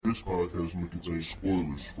This podcast may contain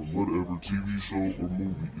spoilers from whatever TV show or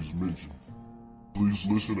movie is mentioned. Please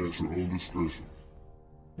listen at your own discretion.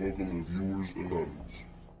 Welcome to Viewers Anonymous.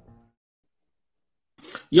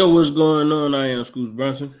 Yo, what's going on? I am Scoots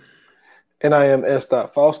Brunson. And I am S.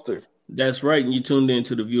 Foster. That's right, and you tuned in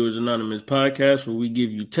to the Viewers Anonymous podcast, where we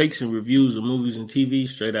give you takes and reviews of movies and TV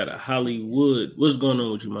straight out of Hollywood. What's going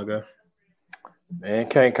on with you, my guy? Man,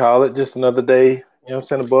 can't call it. Just another day, you know what I'm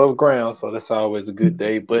saying, above ground, so that's always a good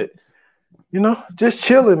day. But, you know, just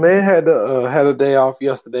chilling, man. Had a day off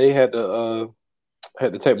yesterday. Had to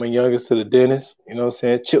take my youngest to the dentist, you know what I'm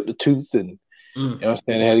saying, chip the tooth, and, you know what I'm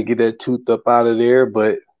saying, I had to get that tooth up out of there.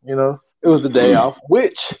 But, you know, it was the day off,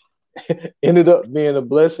 which ended up being a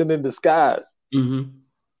blessing in disguise. Mm-hmm.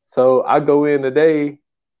 So I go in today,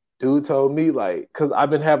 dude told me, like, because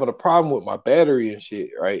I've been having a problem with my battery and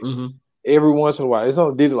shit, right? Mm-hmm. Every once in a while. It's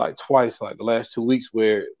only did it like twice, like the last 2 weeks,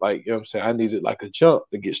 where, like, you know what I'm saying, I needed like a jump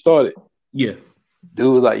to get started. Yeah.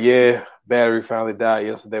 Dude was like, yeah, battery finally died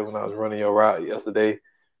yesterday when I was running your route yesterday.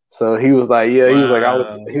 So he was like, yeah,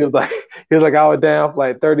 wow. he was like I was down for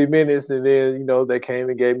like 30 minutes, and then, you know, they came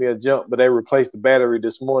and gave me a jump, but they replaced the battery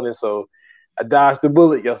this morning. So I dodged the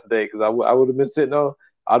bullet yesterday, because I would have been sitting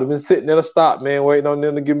at a stop, man, waiting on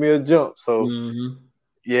them to give me a jump. So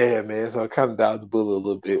yeah, man. So I kind of dodged the bullet a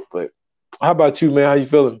little bit. But how about you, man? How you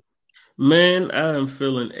feeling? Man, I am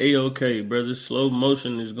feeling A-okay, brother. Slow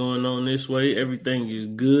motion is going on this way. Everything is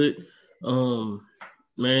good. Man,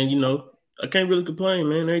 you know, I can't really complain,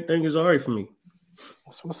 man. Everything is all right for me.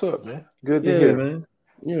 That's what's up, man. Good to hear, man.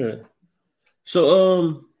 Yeah.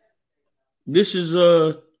 So, this is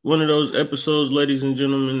one of those episodes, ladies and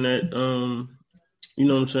gentlemen, that you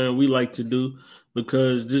know what I'm saying, we like to do,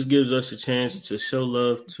 because this gives us a chance to show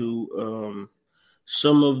love to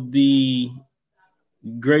some of the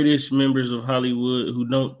greatest members of Hollywood who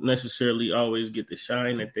don't necessarily always get the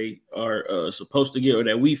shine that they are supposed to get, or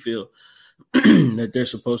that we feel that they're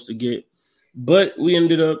supposed to get. But we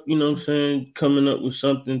ended up, you know what I'm saying, coming up with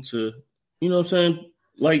something to, you know what I'm saying,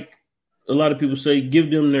 like a lot of people say,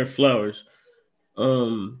 give them their flowers.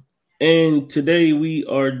 And today we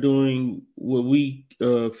are doing what we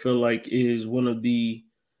feel like is one of the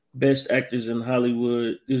best actors in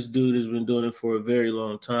Hollywood. This dude has been doing it for a very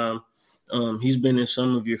long time. He's been in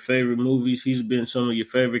some of your favorite movies. He's been some of your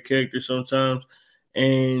favorite characters sometimes.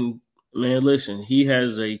 And, man, listen, he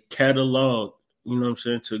has a catalog, you know what I'm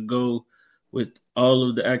saying, to go with all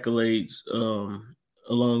of the accolades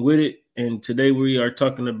along with it. And today we are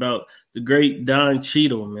talking about the great Don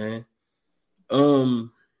Cheadle, man.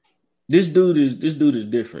 This dude is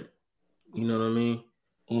different. You know what I mean?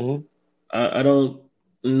 Mm-hmm. I don't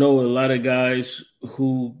know a lot of guys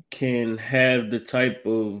who can have the type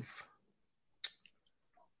of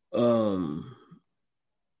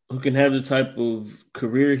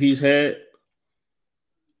career he's had.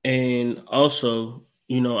 And also,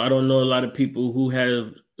 you know, I don't know a lot of people who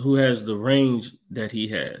has the range that he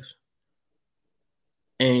has.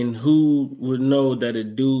 And who would know that a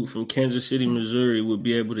dude from Kansas City, Missouri would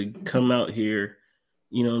be able to come out here,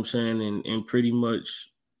 you know what I'm saying, and pretty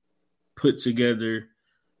much put together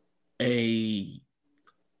I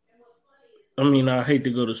hate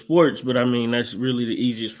to go to sports, but I mean, that's really the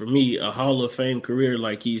easiest for me, a Hall of Fame career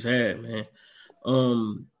like he's had, man.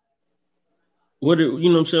 You know what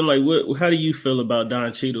I'm saying? Like, how do you feel about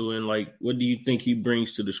Don Cheadle, and like, what do you think he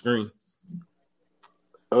brings to the screen?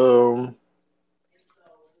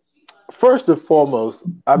 First and foremost,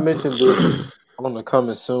 I mentioned this on the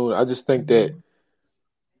Coming Soon. I just think that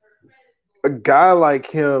a guy like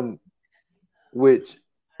him, which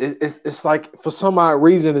it's like, for some odd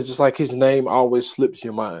reason, it's just like his name always slips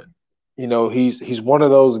your mind. You know, he's one of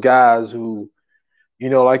those guys who, you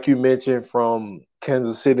know, like you mentioned, from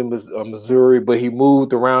Kansas City, Missouri, but he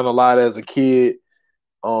moved around a lot as a kid.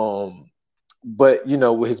 But, you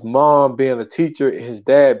know, with his mom being a teacher and his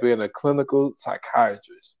dad being a clinical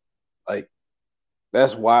psychiatrist, like,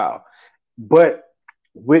 that's wild. But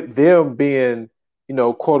with them being, you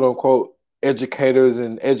know, quote unquote, educators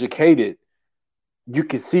and educated, you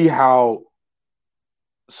can see how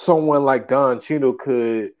someone like Don Cheadle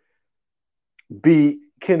can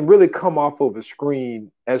really come off of a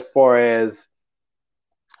screen, as far as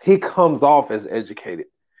he comes off as educated.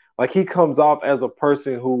 Like, he comes off as a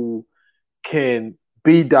person who can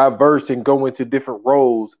be diverse and go into different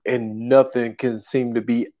roles, and nothing can seem to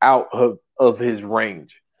be out of his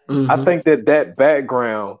range. Mm-hmm. I think that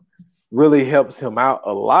background really helps him out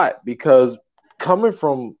a lot, because coming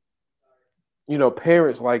from, you know,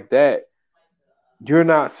 parents like that, you're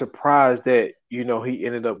not surprised that, you know, he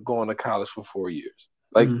ended up going to college for 4 years.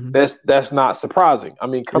 Like, that's not surprising. I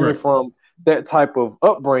mean, coming from that type of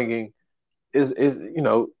upbringing is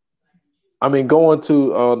I mean, going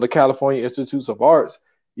to the California Institutes of Arts,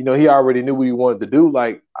 he already knew what he wanted to do.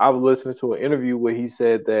 Like, I was listening to an interview where he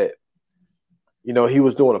said that, he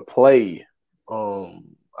was doing a play.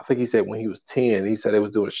 I think he said when he was 10, he said they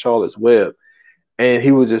was doing Charlotte's Web. And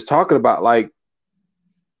he was just talking about, like,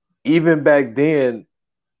 even back then,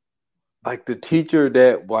 like, the teacher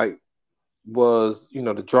that, like, was,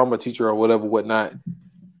 the drama teacher or whatever, whatnot,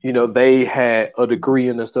 they had a degree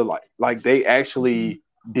in this stuff. Like they actually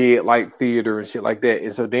did, like, theater and shit like that.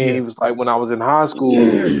 And so then he was like, when I was in high school,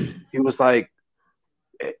 he was like,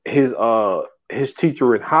 his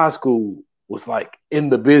teacher in high school was, like, in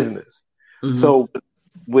the business. Mm-hmm. So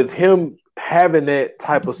with him having that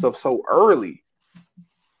type of stuff so early,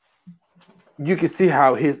 you can see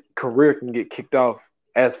how his career can get kicked off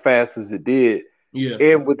as fast as it did. Yeah.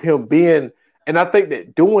 And with him being, and I think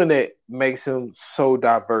that doing that makes him so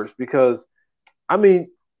diverse because, I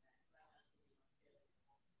mean,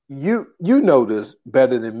 you know this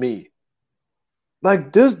better than me.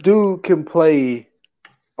 Like, this dude can play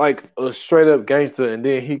like a straight up gangster, and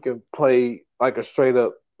then he can play like a straight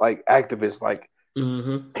up like activist. Like,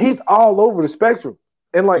 he's all over the spectrum.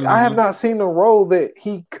 And, like, I have not seen a role that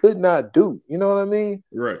he could not do. You know what I mean?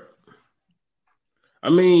 Right. I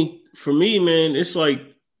mean, for me, man, it's like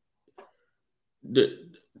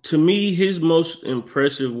to me, his most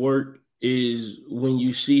impressive work is when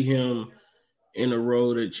you see him in a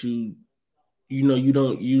role that you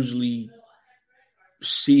don't usually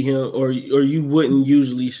see him, or you wouldn't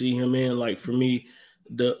usually see him in. Like, for me,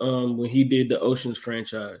 the when he did the Oceans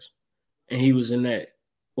franchise, and he was in that.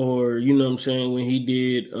 Or, you know what I'm saying, when he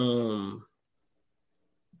did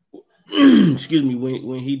excuse me,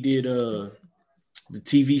 when he did the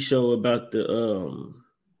TV show about the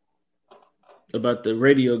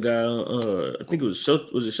radio guy, I think it was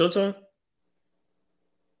Showtime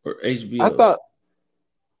or HBO? I thought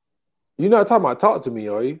you're not talking about Talk to Me,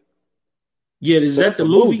 are you? Yeah, is that the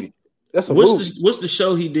movie? That's a movie. What's the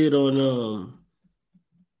show he did on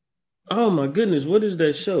oh my goodness, what is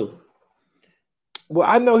that show? Well,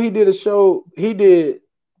 I know he did a show. He did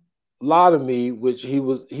Lie to Me, which he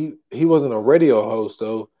wasn't a radio host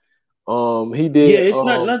though. He did. Yeah, it's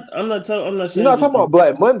not. I'm not saying. You're not talking about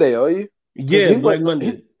Black Monday, are you? Yeah, Black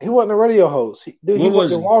Monday. He wasn't a radio host. He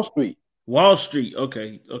worked in Wall Street. Wall Street.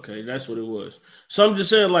 Okay, that's what it was. So I'm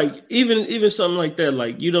just saying, like, even something like that,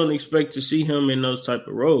 like, you don't expect to see him in those type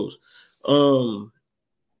of roles. But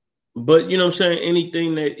you know what I'm saying,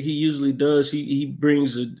 anything that he usually does, he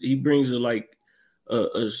brings a like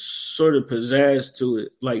a sort of pizzazz to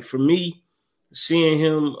it. Like, for me, seeing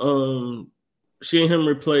him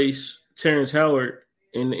replace Terrence Howard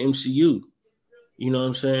in the MCU, you know what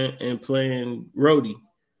I'm saying, and playing Rhodey,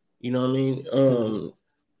 you know what I mean?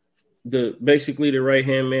 The basically the right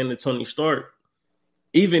hand man to Tony Stark.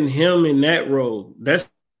 Even him in that role, that's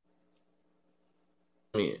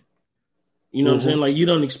man. You know what I'm saying? Like, you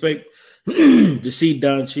don't expect to see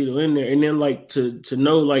Don Cheadle in there, and then, like, to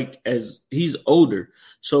know, like, as he's older,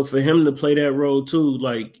 so for him to play that role too,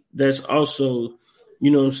 like, that's also,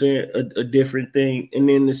 you know what I'm saying, a different thing. And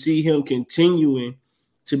then to see him continuing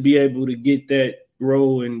to be able to get that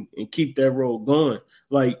role and keep that role going,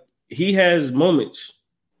 like, he has moments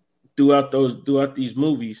throughout these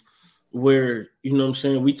movies where, you know what I'm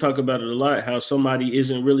saying, we talk about it a lot, how somebody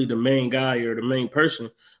isn't really the main guy or the main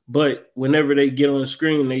person, but whenever they get on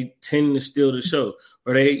screen, they tend to steal the show,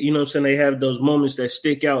 or they, you know what I'm saying, they have those moments that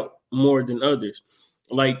stick out more than others.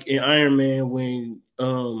 Like in Iron Man, when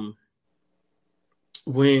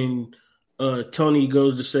Tony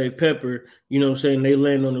goes to save Pepper, you know what I'm saying, they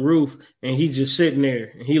land on the roof and he's just sitting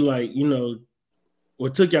there and he like, you know,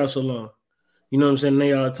 what took y'all so long? You know what I'm saying?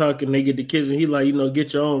 They all talking, they get the kids, and he like, you know,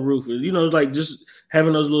 get your own roof. You know, like, just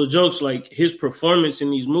having those little jokes, like his performance in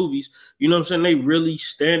these movies, you know what I'm saying? They really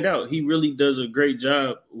stand out. He really does a great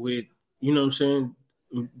job with, you know what I'm saying,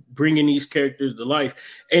 bringing these characters to life.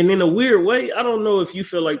 And in a weird way, I don't know if you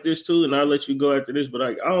feel like this too, and I'll let you go after this, but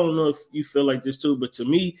I don't know if you feel like this too, but to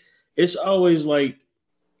me, it's always like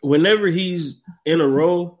whenever he's in a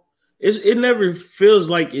role, it never feels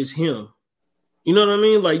like it's him. You know what I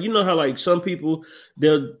mean? Like, you know how, like, some people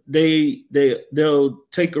they'll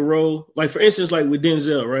take a role, like, for instance, like with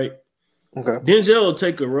Denzel, right? Okay. Denzel will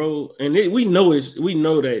take a role, and we know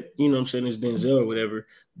that, you know what I'm saying, it's Denzel or whatever,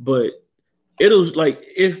 but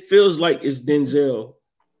it feels like it's Denzel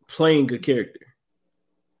playing a character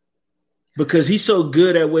because he's so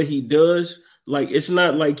good at what he does. Like, it's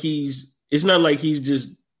not like he's just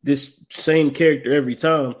this same character every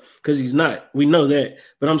time, because he's not. We know that,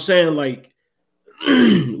 but I'm saying, like,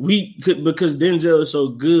 because Denzel is so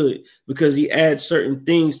good, because he adds certain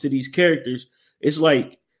things to these characters. It's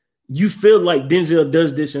like you feel like Denzel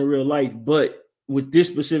does this in real life, but with this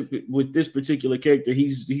particular character,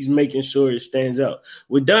 he's making sure it stands out.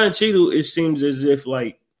 With Don Cheadle, it seems as if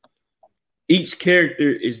like each character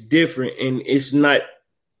is different and it's not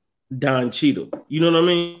Don Cheadle. You know what I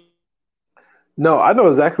mean? No, I know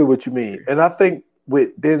exactly what you mean. And I think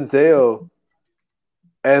with Denzel,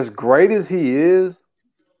 as great as he is,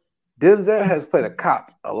 Denzel has played a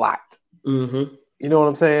cop a lot. Mm-hmm. You know what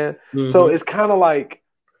I'm saying? Mm-hmm. So it's kind of like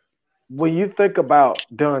when you think about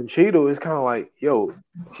Don Cheadle, it's kind of like, yo,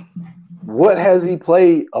 what has he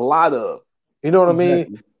played a lot of? You know what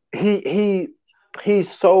Exactly. I mean?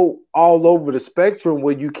 He's so all over the spectrum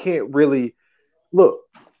where you can't really look.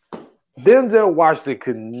 Denzel Washington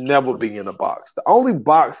could never be in a box. The only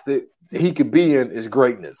box that he could be in is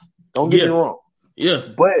greatness. Don't get me wrong. Yeah.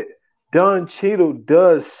 But Don Cheadle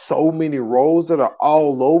does so many roles that are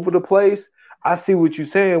all over the place. I see what you're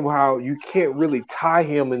saying, how you can't really tie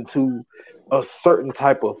him into a certain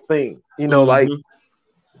type of thing. You know, like, you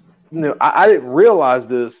know, I didn't realize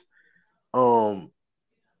this,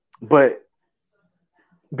 but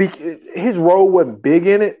his role wasn't big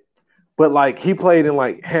in it, but like he played in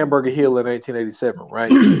like Hamburger Hill in 1987,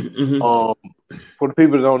 right? For the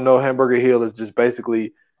people that don't know, Hamburger Hill is just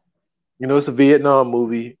basically, you know, it's a Vietnam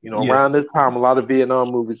movie. You know, around this time, a lot of Vietnam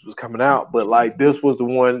movies was coming out, but like this was the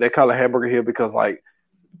one they call it Hamburger Hill because like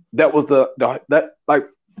that was that like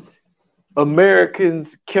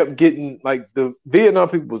Americans kept getting like the Vietnam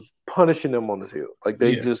people was punishing them on this hill, like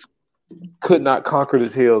they just could not conquer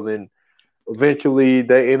this hill, and eventually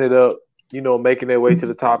they ended up, you know, making their way to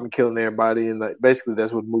the top and killing everybody, and like basically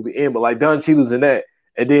that's what the movie ended. But like Don Cheadle's in that,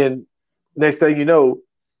 and then next thing you know,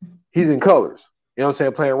 he's in Colors. You know what I'm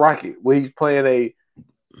saying? Playing Rocky, where he's playing a, you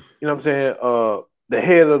know what I'm saying, the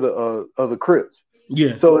head of the Crips.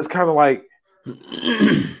 Yeah. So it's kind of like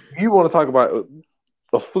you want to talk about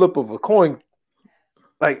a flip of a coin,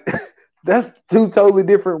 like that's two totally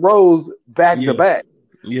different roles back to back.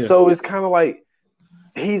 Yeah. So it's kind of like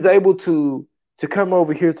he's able to come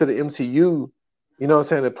over here to the MCU, you know what I'm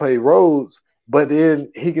saying, to play roles, but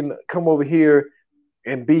then he can come over here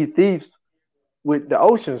and be thieves with the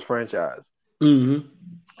Oceans franchise. Mm-hmm.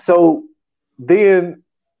 So then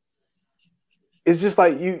it's just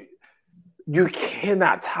like you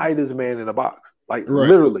cannot tie this man in a box. Like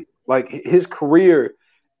literally. Like his career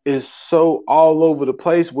is so all over the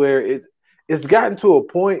place where it's gotten to a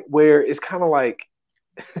point where it's kind of like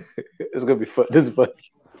it's gonna be fun. This is fun.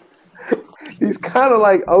 He's kind of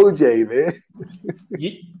like OJ, man.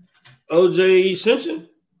 OJ Simpson?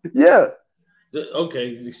 Yeah.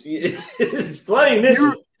 Okay. Explain this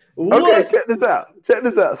one. Okay, check this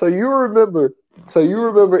out. So you remember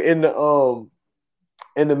in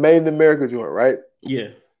the Made in America joint, right? Yeah.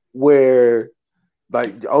 Where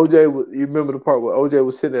like OJ was, you remember the part where OJ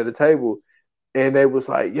was sitting at the table and they was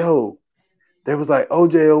like, yo, they was like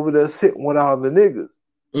OJ over there sitting with all the niggas.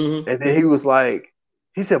 Mm-hmm. And then he was like,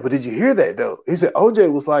 he said, but did you hear that though? He said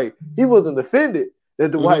OJ was like, he wasn't offended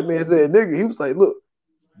that the white man said nigga. He was like, look,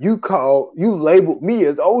 you labeled me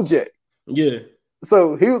as OJ. Yeah.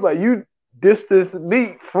 So he was like, you distanced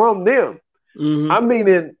me from them. Mm-hmm. I mean,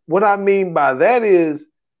 and what I mean by that is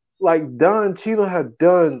like Don Cheadle have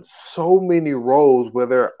done so many roles where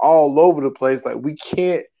they're all over the place. Like we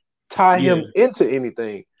can't tie him into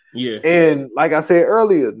anything. Yeah. And like I said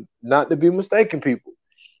earlier, not to be mistaken, people,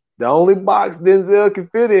 the only box Denzel can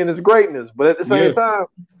fit in is greatness. But at the same time,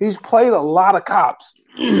 he's played a lot of cops.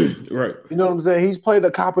 Right. You know what I'm saying? He's played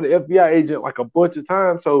a cop of the FBI agent like a bunch of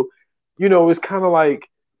times. So, you know, it's kind of like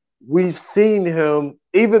we've seen him,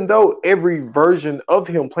 even though every version of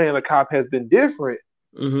him playing a cop has been different.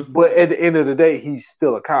 Mm-hmm. But at the end of the day, he's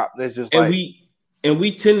still a cop. And it's just we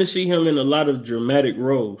tend to see him in a lot of dramatic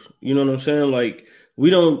roles. You know what I'm saying? Like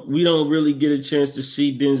we don't really get a chance to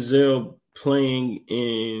see Denzel playing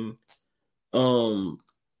in a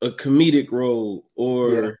comedic role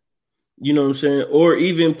or you know what I'm saying, or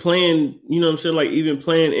even playing, you know what I'm saying, like even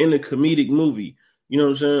playing in a comedic movie. You know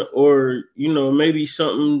what I'm saying? Or, you know, maybe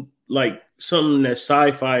something that's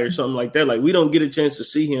sci-fi or something like that. Like we don't get a chance to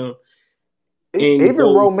see him. Even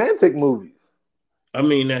romantic movies. I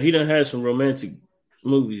mean, now he done had some romantic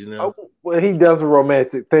movies now. Well, he does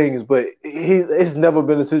romantic things, but it's never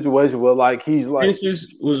been a situation where like he's like.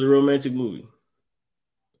 Fences was a romantic movie.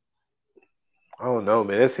 I don't know,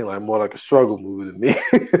 man. That seemed like more like a struggle movie to me.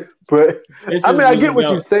 But Fences, I mean, I get what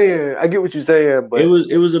you're saying. But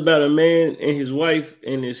it was about a man and his wife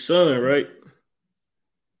and his son, right?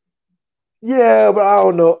 Yeah, but I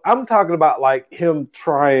don't know. I'm talking about like him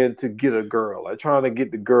trying to get a girl, like trying to get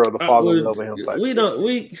the girl to fall in love with him type We shit. don't.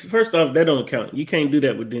 We first off, that don't count. You can't do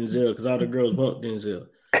that with Denzel because all the girls want Denzel.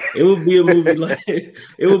 It would be a movie like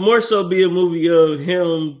it would more so be a movie of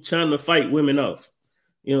him trying to fight women off.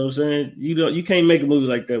 You know what I'm saying? You can't make a movie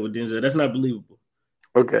like that with Denzel. That's not believable.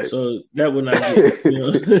 Okay. So that would not get. You know,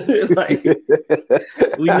 like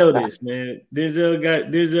we know this, man.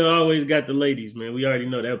 Denzel always got the ladies, man. We already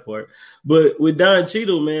know that part. But with Don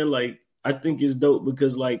Cheadle, man, like I think it's dope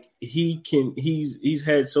because like he's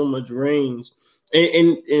had so much range.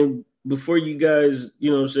 And before you guys,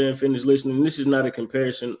 you know what I'm saying, finish listening, this is not a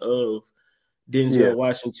comparison of Denzel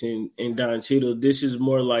Washington and Don Cheadle. This is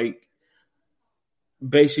more like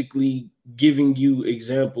basically giving you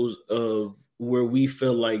examples of where we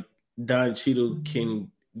feel like Don Cheadle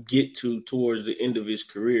can get to towards the end of his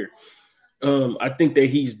career. I think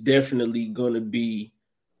that he's definitely going to be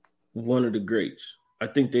one of the greats. I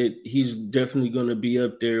think that he's definitely going to be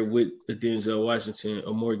up there with a Denzel Washington,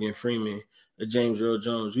 a Morgan Freeman, a James Earl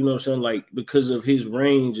Jones. You know what I'm saying? Like because of his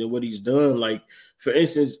range and what he's done. Like for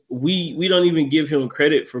instance, we don't even give him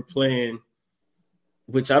credit for playing,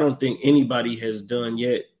 which I don't think anybody has done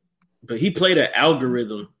yet. But he played an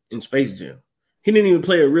algorithm in Space Jam. He didn't even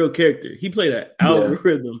play a real character. He played an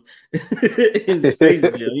algorithm in Space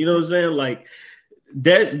Jam. You know what I'm saying? Like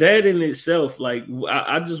that in itself, like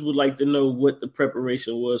I just would like to know what the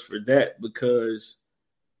preparation was for that because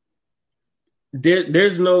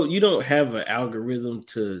there's no you don't have an algorithm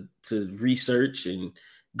to research and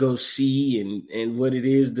go see and what it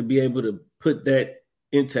is to be able to put that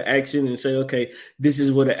into action and say, okay, this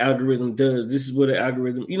is what an algorithm does. This is what an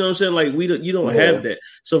algorithm, you know what I'm saying? Like you don't have that.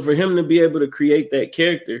 So for him to be able to create that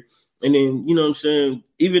character and then, you know what I'm saying?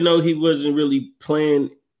 Even though he wasn't really playing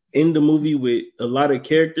in the movie with a lot of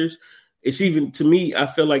characters, it's even to me, I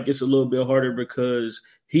feel like it's a little bit harder because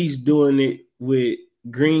he's doing it with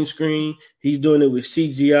green screen. He's doing it with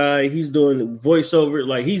CGI. He's doing voiceover.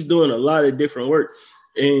 Like he's doing a lot of different work.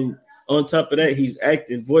 And on top of that, he's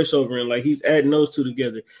acting voiceover and like he's adding those two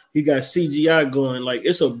together. He got CGI going. Like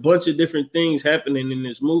it's a bunch of different things happening in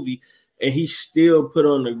this movie, and he still put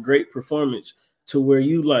on a great performance to where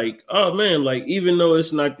you like, oh man, like even though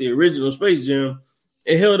it's not the original Space Jam,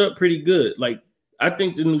 it held up pretty good. Like I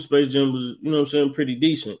think the new Space Jam was, you know what I'm saying, pretty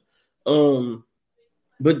decent.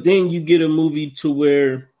 But then you get a movie to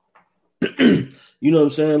where, you know what I'm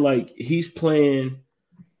saying, like he's playing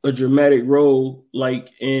a dramatic role, like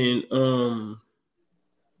in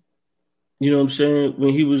you know what I'm saying, when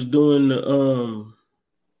he was doing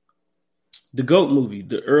the Goat movie,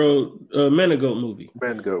 the Earl Manigault movie.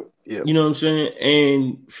 Manigault, yeah. You know what I'm saying?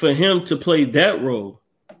 And for him to play that role,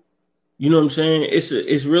 you know what I'm saying?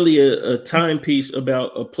 It's really a timepiece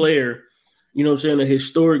about a player, you know what I'm saying, a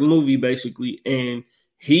historic movie basically. And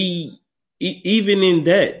even in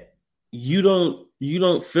that, you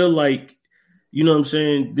don't feel like, you know what I'm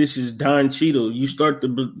saying, this is Don Cheadle. You start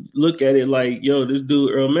to look at it like, yo, this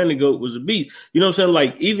dude Earl Manigault was a beast. You know what I'm saying?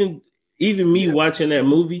 Like even me watching that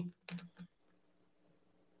movie,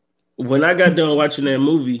 when I got done watching that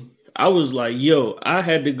movie, I was like, yo, I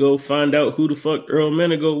had to go find out who the fuck Earl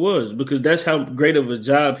Manigault was because that's how great of a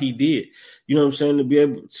job he did. You know what I'm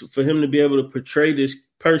saying? For him to be able to portray this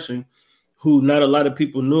person who not a lot of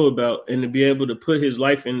people knew about and to be able to put his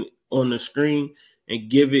life on the screen and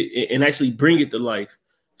give it and actually bring it to life.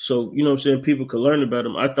 So, you know what I'm saying, people could learn about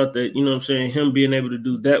him. I thought that, you know what I'm saying, him being able to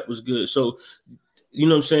do that was good. So, you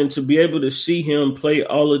know what I'm saying, to be able to see him play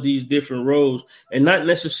all of these different roles and not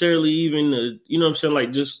necessarily even, you know what I'm saying,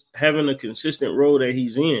 like just having a consistent role that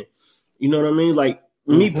he's in. You know what I mean? Like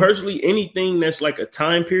me personally, anything that's like a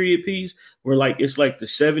time period piece where like it's like the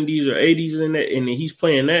 70s or 80s in that and he's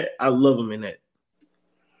playing that, I love him in that.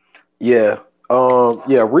 Yeah.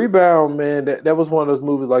 Rebound, man, that was one of those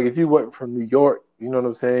movies, like if you weren't from New York, you know what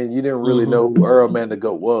I'm saying, you didn't really know who Earl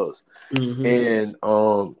Manigault was. And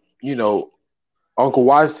you know, Uncle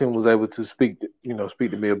Washington was able to speak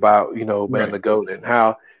to me about, you know, Manigault and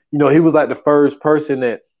how, you know, he was like the first person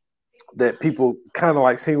that people kind of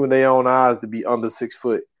like seen with their own eyes to be under 6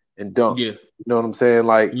 foot and dunk. Yeah. You know what I'm saying?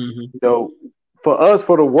 Like, you know, for us,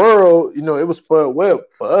 for the world, you know, it was Spud Webb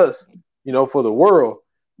for us, you know, for the world.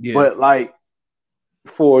 Yeah. But like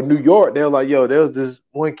for New York, they're like, yo, there's this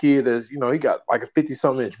one kid that's, you know, he got like a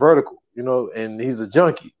 50-something inch vertical, you know, and he's a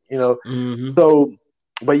junkie, you know. So,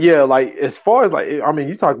 but yeah, like as far as like, I mean,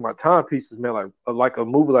 you talking about timepieces, man, like a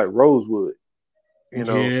movie like Rosewood, you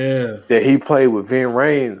know, that he played with Vin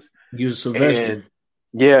Rames. He was Sylvester.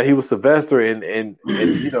 And, he was Sylvester, and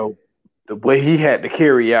you know the way he had to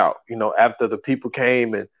carry out, you know, after the people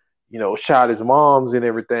came and, you know, shot his moms and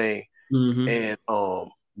everything. Mm-hmm. And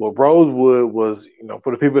well, Rosewood was,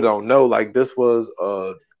 for the people that don't know, like this was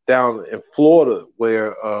down in Florida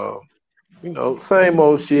where same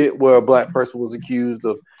old shit where a black person was accused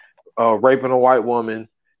of raping a white woman,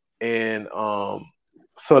 and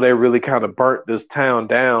so they really kind of burnt this town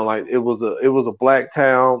down. Like it was a black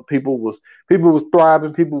town. People was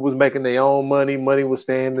thriving. People was making their own money. Money was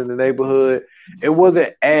staying in the neighborhood. It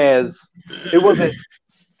wasn't as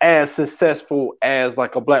successful as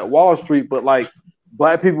like a Black Wall Street, but like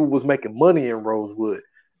black people was making money in Rosewood.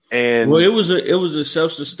 And well, it was a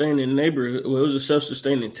self-sustaining neighborhood. Well, it was a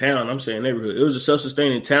self-sustaining town. I'm saying neighborhood. It was a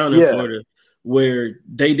self-sustaining town in Florida where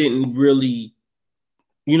they didn't really,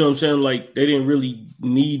 you know what I'm saying? Like they didn't really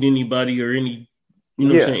need anybody or any, you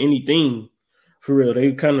know what I'm saying, anything for real.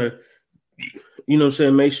 They kind of, you know what I'm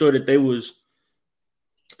saying, made sure that they was,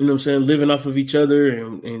 you know what I'm saying, living off of each other,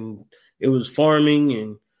 and it was farming,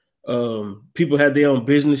 and people had their own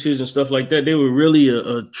businesses and stuff like that. They were really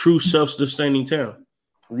a true self-sustaining town.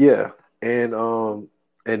 Yeah. And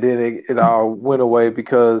then it all went away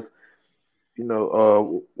because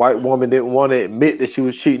white woman didn't want to admit that she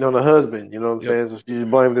was cheating on her husband, you know what I'm saying? So she just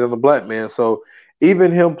blamed it on the black man. So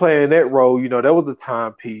even him playing that role, that was a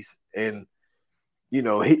timepiece. And he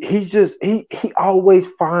always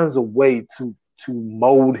finds a way to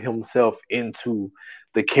mold himself into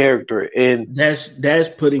the character. And that's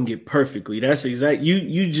putting it perfectly. That's exact.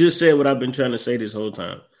 You just said what I've been trying to say this whole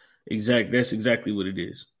time. That's exactly what it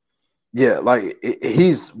is. Yeah, like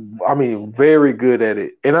he's, very good at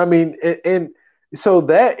it. And and so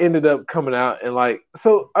that ended up coming out, and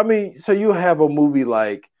so you have a movie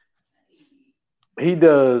like he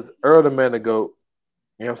does Earl the Man of Goat,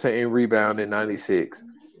 you know what I'm saying, in Rebound in 96.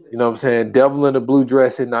 You know what I'm saying? Devil in the Blue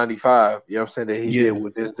Dress in 95, you know what I'm saying, that he did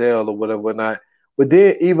with Denzel or whatever. But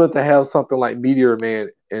then even to have something like Meteor Man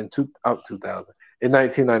in 2000, in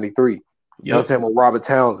 1993, you know what I'm saying, with Robert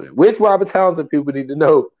Townsend, which Robert Townsend people need to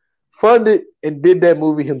know funded and did that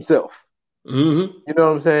movie himself. Mm-hmm. You know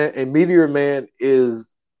what I'm saying? And Meteor Man is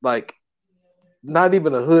like not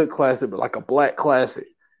even a hood classic, but like a black classic.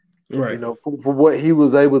 Right. For what he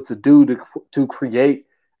was able to do to create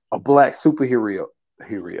a black superhero.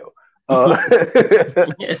 A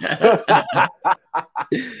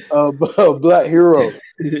black hero.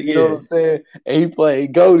 You know what I'm saying? And he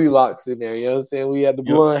played Goldilocks in there, you know what I'm saying? We had the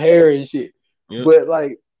blonde hair and shit. But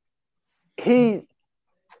like he,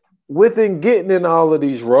 within getting in all of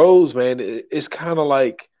these roles, man, it's kind of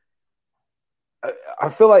like I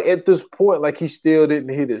feel like at this point, like he still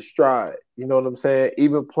didn't hit his stride. You know what I'm saying?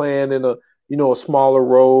 Even playing in a smaller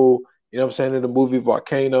role, you know what I'm saying, in the movie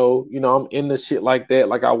Volcano, I'm into shit like that.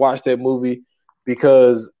 Like I watched that movie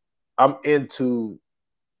because I'm into,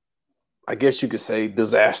 I guess you could say,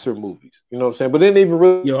 disaster movies. You know what I'm saying? But then even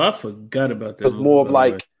really, I forgot about that. It's more of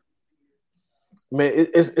like, man,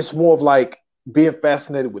 it's more of like being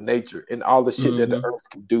fascinated with nature and all the shit that the earth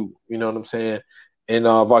can do. You know what I'm saying? And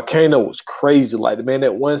Volcano was crazy. Like, man,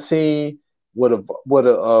 that one scene where the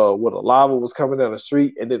lava was coming down the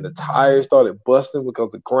street, and then the tires started busting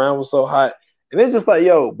because the ground was so hot. And it's just like,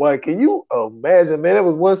 yo, boy, can you imagine, man? There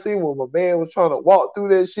was one scene where my man was trying to walk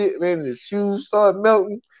through that shit, man, and his shoes started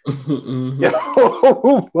melting. Yo,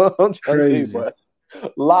 I'm trying to tell you, boy,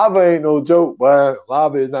 lava ain't no joke, boy.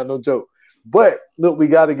 Lava is not no joke. But look, we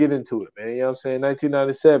got to get into it, man. You know what I'm saying?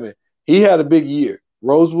 1997, he had a big year.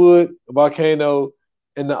 Rosewood, Volcano,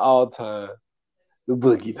 and the all-time, the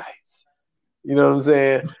Boogie Nights. You know what I'm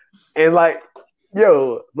saying? And like,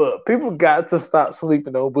 yo, look, people got to stop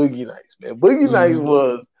sleeping on Boogie Nights, man. Boogie Nights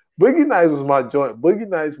was my joint. Boogie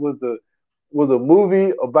Nights was a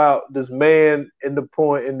movie about this man in the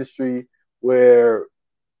porn industry where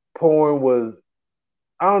porn was,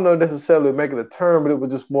 I don't know necessarily making a term, but it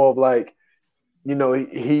was just more of like,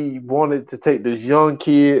 he wanted to take this young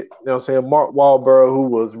kid, you know what I'm saying, Mark Wahlberg, who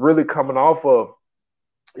was really coming off of,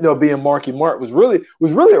 being Marky Mark, was really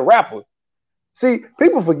a rapper. See,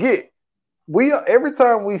 people forget. Every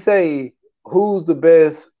time we say who's the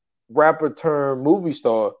best rapper turned movie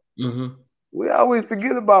star, we always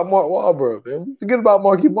forget about Mark Wahlberg, man. We forget about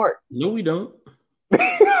Marky Mark. No, we don't.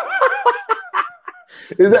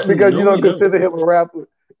 Is that because you don't consider him a rapper?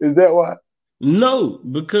 Is that why? No,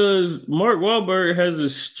 because Mark Wahlberg has a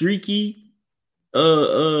streaky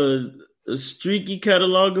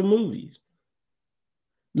catalog of movies.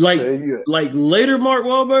 Like later Mark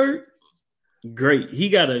Wahlberg, great. He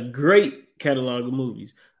got a great catalog of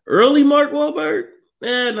movies. Early Mark Wahlberg,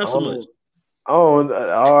 not so much. All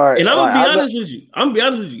right. And I'm gonna be honest with you.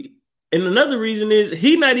 And another reason is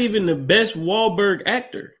he's not even the best Wahlberg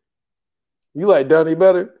actor. You like Donnie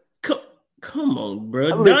better? Come on, bro.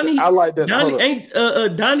 Listen, I like that. Donnie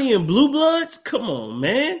ain't Donnie in Blue Bloods? Come on,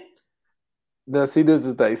 man. Now, see, this is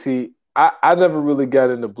the thing. See, I never really got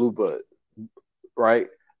into Blue Blood, right?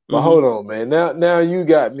 But hold on, man. Now you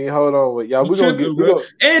got me. Hold on, with y'all. You tripping, bro.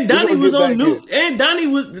 And Donnie was on New. And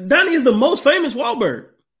Donnie is the most famous Wahlberg.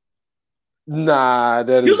 Nah,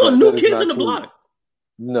 he was on New Kids on the Block.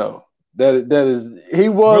 No, that is he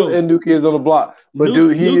was in New Kids on the Block, but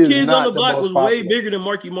dude, New Kids on the Block was way bigger than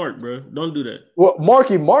Marky Mark, bro. Don't do that. Well,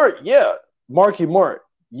 Marky Mark, yeah, Marky Mark,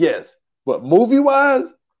 yes, but movie wise,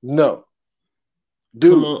 no.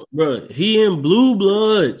 Dude, come on, bro. He in Blue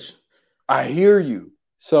Bloods. I hear you.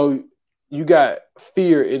 So you got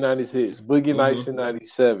Fear in '96, Boogie Nights in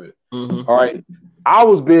 '97. All right. I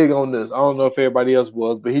was big on this. I don't know if everybody else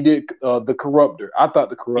was, but he did The Corruptor. I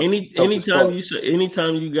thought The Corruptor.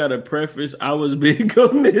 Anytime you got a preface, I was big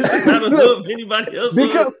on this. I don't know if anybody else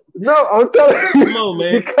was. No, I'm telling you. Come on,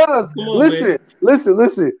 man. Because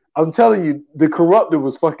listen. I'm telling you, The Corruptor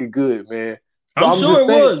was fucking good, man. So I'm sure it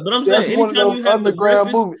was, but I'm saying anytime you have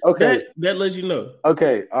underground movie, okay, that lets you know.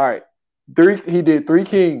 Okay, all right. He did Three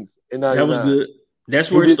Kings in '99. That was good.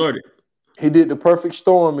 That's where it started. He did The Perfect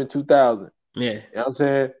Storm in 2000. Yeah. You know what I'm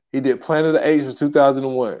saying? He did Planet of the Apes in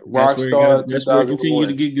 2001. Rockstar. That's where it continued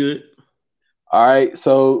to get good. All right.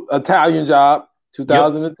 So Italian Job,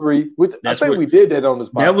 2003. Which I think we did that on this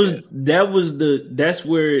podcast.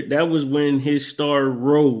 That was when his star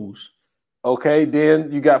rose. Okay.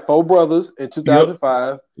 Then you got Four Brothers in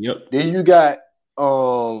 2005. Yep. Then you got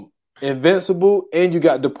Invincible and you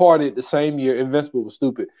got Departed the same year. Invincible was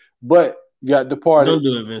stupid, but you got Departed. Don't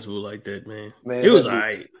do Invincible like that, man. It was all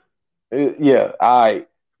right. Yeah, all right.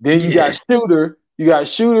 Then you got Shooter. You got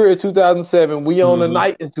Shooter in 2007. We on the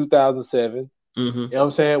Night in 2007. You know what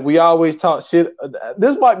I'm saying? We always talk shit.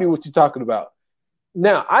 This might be what you're talking about.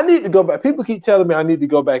 Now, I need to go back. People keep telling me I need to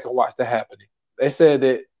go back and watch The Happening. They said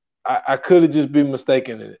that I could have just been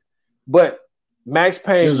mistaken in it. But Max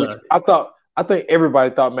Payne, which I think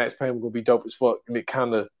everybody thought Max Payne was going to be dope as fuck. And it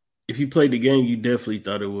kind of... If you played the game, you definitely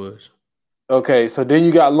thought it was. Okay, so then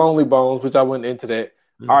you got Lonely Bones, which I went into that.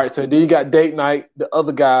 All right, so then you got Date Night, the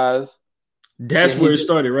other guys. That's where it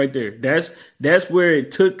started right there. That's where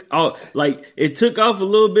it took off. Like, it took off a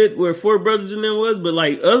little bit where Four Brothers and them was, but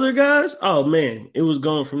like other guys, oh man, it was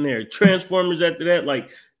going from there. Transformers after that,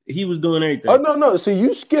 like he was doing everything. Oh no. See,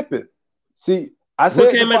 you skipping. See, I said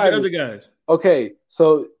what came after the other guys? Okay,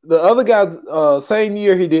 so the other guys, same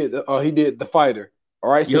year he did The Fighter.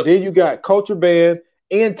 All right, so then you got Culture Band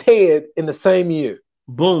and Ted in the same year.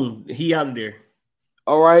 Boom, he out of there.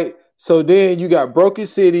 All right. So then you got Broken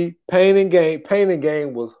City, Pain and Gain. Pain and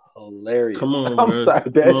Gain was hilarious. Come on, I'm bro. sorry.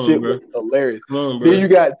 That shit was hilarious. Come on, bro. Then you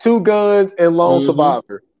got Two Guns and Lone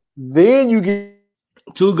Survivor. Then you get...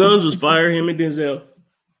 Two Guns was fire, him and Denzel.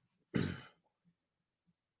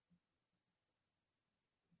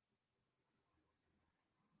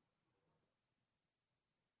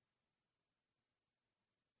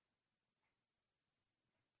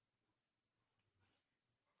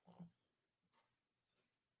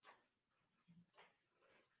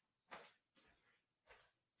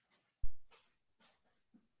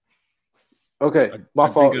 Okay,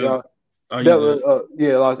 my fault, y'all. I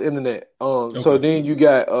lost internet. So then you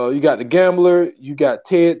got The Gambler, you got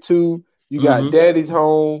Ted 2, you got Daddy's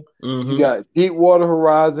Home, you got Deepwater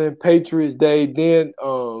Horizon, Patriots Day. Then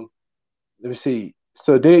let me see.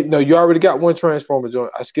 So then you already got one Transformer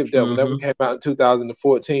joint. I skipped that one. That one came out in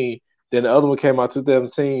 2014. Then the other one came out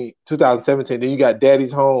 2017. Then you got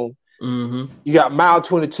Daddy's Home. You got Mile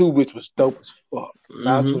 22, which was dope as fuck.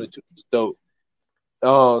 Mile 22 was dope.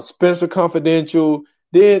 Spencer Confidential.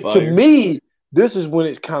 Then to me, this is when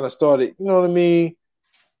it kind of started, you know what I mean,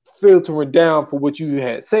 filtering down for what you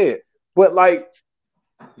had said. But like,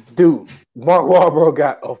 dude, Mark Wahlberg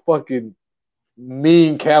got a fucking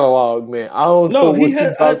mean catalog, man. I don't know what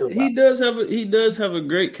you're talking about. He does have a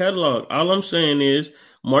great catalog. All I'm saying is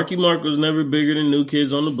Marky Mark was never bigger than New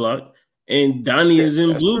Kids on the Block, and Donnie is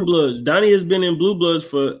in Blue Bloods. Donnie has been in Blue Bloods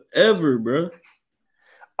forever, bro.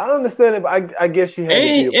 I understand it, but I guess you had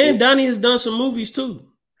and Donnie has done some movies too.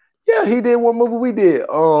 Yeah, he did one movie we did.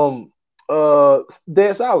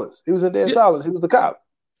 Dead Silence. He was in Dead Silence. He was the cop.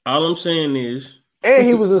 All I'm saying is, and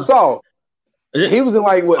he was in Saw. He was in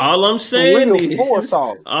like what? All I'm saying is,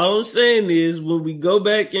 when we go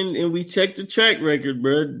back and we check the track record,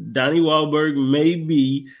 bro, Donnie Wahlberg may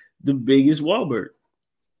be the biggest Wahlberg.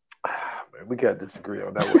 Man, we gotta disagree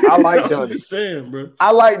on that one. I like Donnie. I'm just saying, bro. I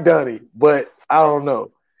like Donnie, but I don't know.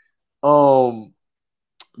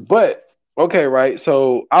 But okay, right.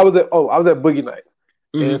 So I was at Boogie Nights,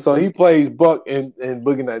 and so he plays Buck in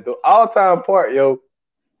Boogie Nights. The all-time part, yo.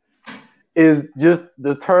 is just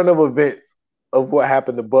the turn of events of what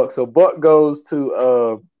happened to Buck. So Buck goes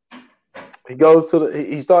to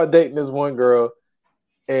he started dating this one girl,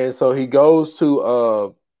 and so he goes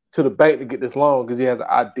to the bank to get this loan because he has an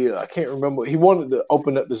idea. I can't remember. He wanted to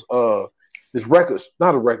open up this record,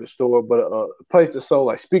 not a record store, but a place that sold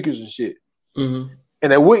like speakers and shit. Mm-hmm.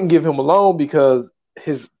 And they wouldn't give him a loan because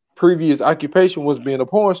his previous occupation was being a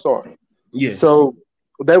porn star. Yeah. So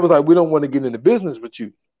they was like, we don't want to get into business with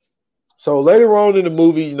you. So later on in the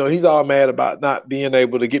movie, you know, he's all mad about not being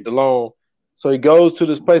able to get the loan. So he goes to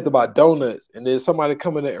this place to buy donuts, and then somebody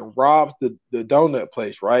come in there and robs the donut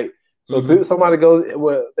place, right? So somebody goes,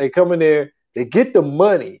 well, they come in there, they get the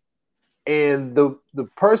money, and the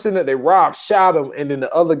person that they robbed shot him, and then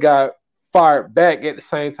the other guy fired back at the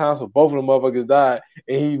same time, so both of them motherfuckers died,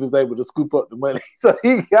 and he was able to scoop up the money. So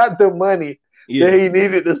he got the money that he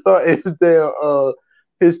needed to start his damn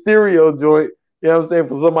his stereo joint. You know what I'm saying?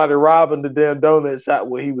 For somebody robbing the damn donut shop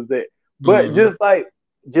where he was at. But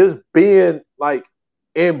just being like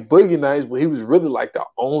in Boogie Nights, where he was really like the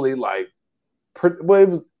only like,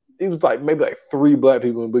 well, it was like maybe like 3 black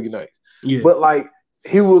people in Boogie Nights. Yeah. But like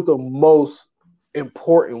he was the most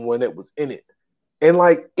important one that was in it. And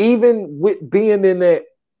like even with being in that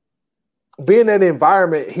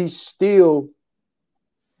environment, he still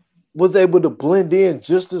was able to blend in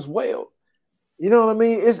just as well. You know what I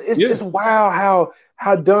mean? It's wild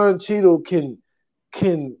how Don Cheadle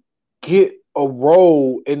can get a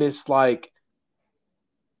role, and it's like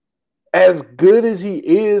as good as he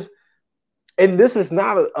is. And this is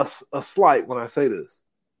not a slight when I say this.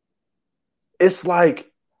 It's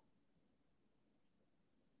like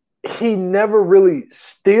he never really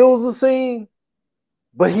steals a scene,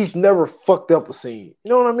 but he's never fucked up a scene. You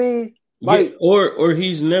know what I mean? Like, or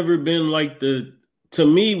he's never been like to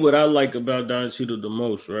me, what I like about Don Cheadle the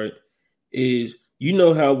most, right, is you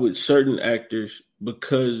know how with certain actors,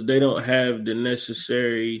 because they don't have the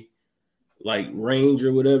necessary like range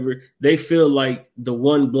or whatever, they feel like the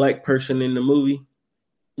one black person in the movie.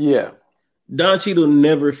 Yeah. Don Cheadle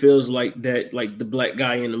never feels like that, like the black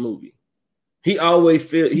guy in the movie. He always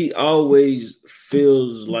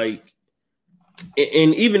feels like,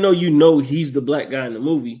 and even though you know he's the black guy in the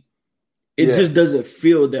movie, it just doesn't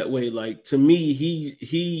feel that way. Like, to me,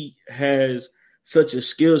 he has such a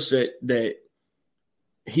skill set that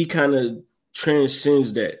he kind of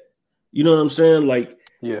transcends that. You know what I'm saying? Like,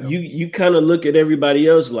 you kind of look at everybody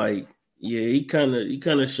else like, yeah, he kind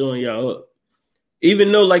of showing y'all up.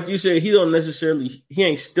 Even though, like you said, he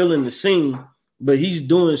ain't still in the scene, but he's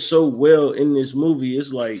doing so well in this movie.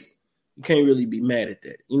 It's like you can't really be mad at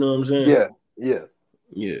that. You know what I'm saying? Yeah.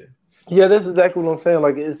 That's exactly what I'm saying.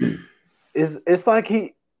 Like it's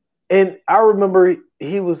like and I remember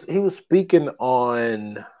he was speaking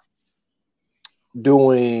on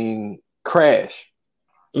doing Crash,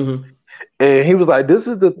 and he was like, "This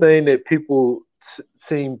is the thing that people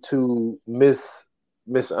seem to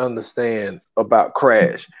misunderstand about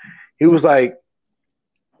Crash." He was like,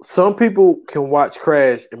 some people can watch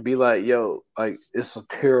Crash and be like, yo, like, it's a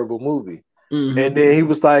terrible movie. And then he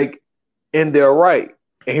was like, and they're right.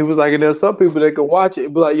 And he was like, and there's some people that can watch it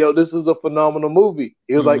and be like, yo, this is a phenomenal movie.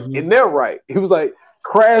 He was like, and they're right. He was like,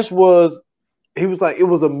 it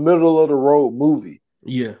was a middle of the road movie.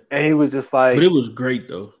 Yeah. And he was just like, but it was great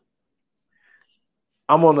though.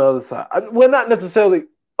 I'm on the other side. Well, not necessarily.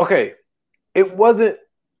 Okay. It wasn't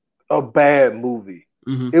a bad movie.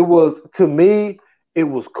 It was, to me, it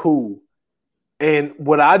was cool. And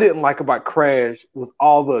what I didn't like about Crash was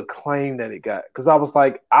all the acclaim that it got. Because I was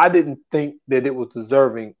like, I didn't think that it was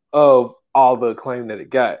deserving of all the acclaim that it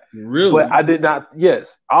got. Really? But I did not.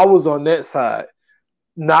 Yes, I was on that side.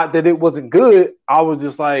 Not that it wasn't good. I was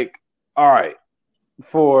just like, all right,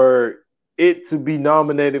 for it to be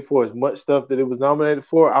nominated for as much stuff that it was nominated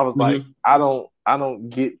for, I was like, I don't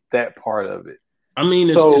get that part of it. I mean,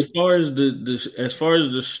 as far as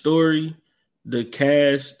the story, the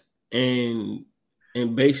cast, and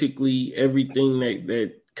basically everything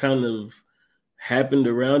that kind of happened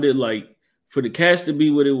around it, like for the cast to be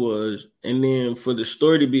what it was, and then for the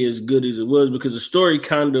story to be as good as it was, because the story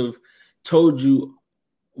kind of told you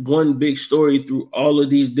one big story through all of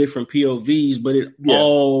these different POVs, but it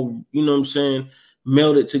all, you know what I'm saying,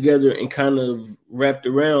 melded together and kind of wrapped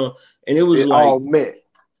around, and it was like all met.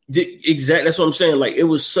 Exactly. That's what I'm saying. Like, it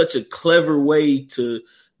was such a clever way to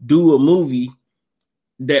do a movie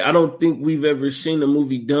that I don't think we've ever seen a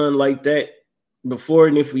movie done like that before.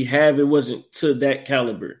 And if we have, it wasn't to that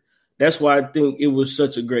caliber. That's why I think it was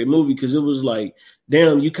such a great movie, because it was like,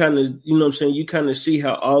 damn, you kind of, you know what I'm saying? You kind of see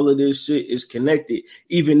how all of this shit is connected,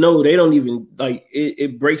 even though they don't even, like,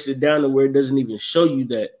 it breaks it down to where it doesn't even show you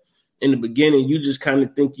that. in the beginning, you just kind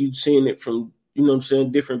of think you've seen it from, you know what I'm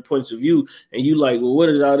saying, different points of view. And you like, well, what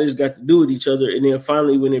does all this got to do with each other? And then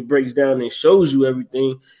finally, when it breaks down and shows you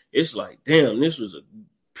everything, it's like, damn, this was a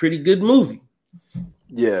pretty good movie.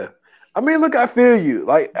 Yeah. I mean, look, I feel you.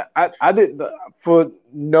 Like, I didn't,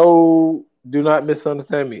 do not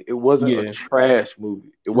misunderstand me. It wasn't a trash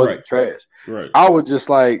movie. It wasn't trash. Right. I was just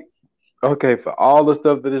like, okay, for all the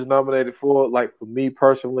stuff that it's nominated for, like for me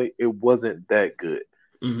personally, it wasn't that good.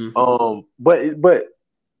 Mm-hmm. But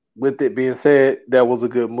with it being said, that was a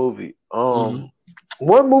good movie. One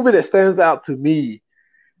movie that stands out to me,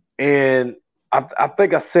 and I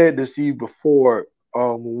think I said this to you before,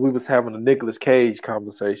 when we was having a Nicolas Cage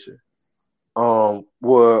conversation.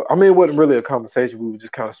 Well, I mean, it wasn't really a conversation. We were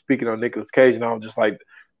just kind of speaking on Nicolas Cage, and I was just like,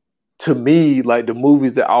 to me, like the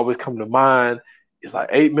movies that always come to mind is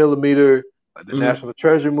like 8mm, like the National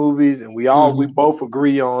Treasure movies, and we both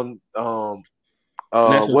agree on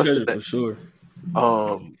National Treasure for sure.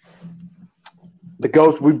 The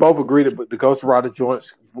Ghost. We both agreed that the Ghost Rider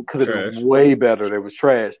joints could have been way better. They was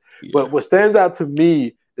trash. Yeah. But what stands out to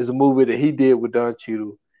me is a movie that he did with Don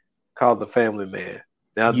Cheadle called The Family Man.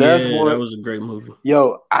 Now that was a great movie.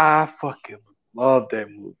 Yo, I fucking love that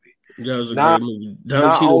movie. That was a great movie.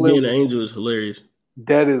 Don Cheadle being an angel is hilarious.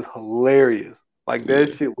 That is hilarious. Like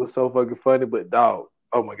that shit was so fucking funny. But dog,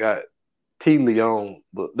 oh my god, T. Leon,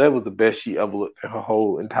 that was the best she ever looked in her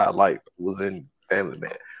whole entire life. Was in Family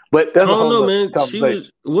Man. But that's I don't know, man.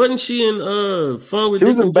 Wasn't she in Fun with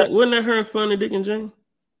Dick and Jane? Wasn't that her in Fun with Dick and Jane?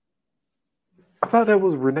 I thought that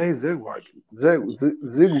was Renee Zellweger. What's her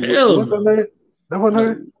name? That wasn't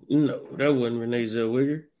her? No, that wasn't Renee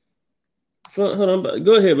Zellweger. Hold on,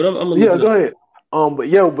 go ahead. But I'm gonna go ahead.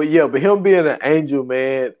 But him being an angel,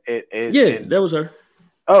 man, and that was her.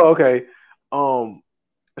 Oh, okay.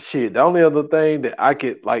 Shit. The only other thing that I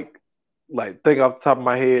could like think off the top of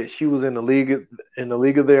my head, she was in the League of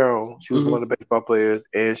Their Own. She was one of the baseball players,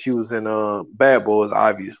 and she was in Bad Boys,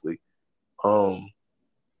 obviously.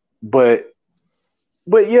 But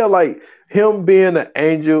yeah, like him being an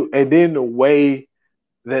angel, and then the way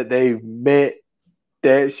that they met,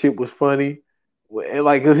 that shit was funny. And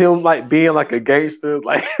like him like being like a gangster,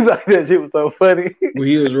 like that shit was so funny. When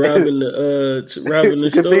he was robbing the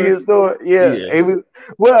store. Yeah. He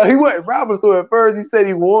wasn't robbing the store at first. He said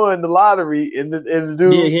he won the lottery, and the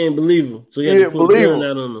dude, he didn't believe him, so he had to put a gun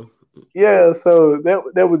out on him. Yeah, so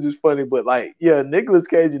that was just funny. But like, yeah, Nicolas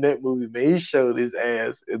Cage in that movie, man, he showed his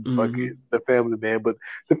ass in fucking The Family Man. But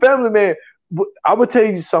The Family Man, I would tell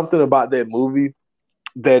you something about that movie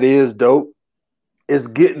that is dope. Is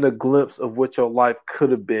getting a glimpse of what your life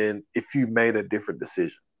could have been if you made a different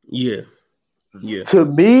decision. Yeah. To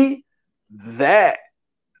me,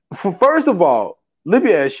 first of all, let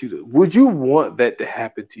me ask you this. Would you want that to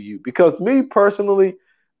happen to you? Because me personally,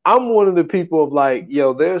 I'm one of the people of like,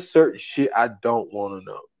 yo, there's certain shit I don't want to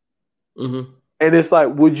know. And it's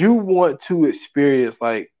like, would you want to experience,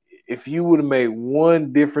 like, if you would have made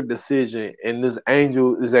one different decision and this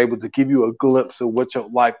angel is able to give you a glimpse of what your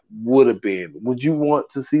life would have been, would you want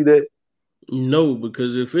to see that? No,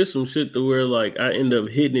 because if it's some shit to where like I end up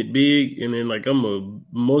hitting it big and then like I'm a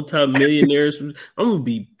multi-millionaire, I'm gonna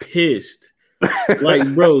be pissed.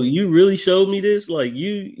 Like, bro, you really showed me this? Like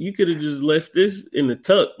you could have just left this in the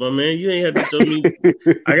tuck, my man. You ain't had to show me.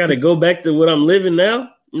 I gotta go back to what I'm living now.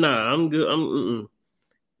 Nah, I'm good.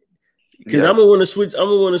 Because I'm gonna want to switch. I'm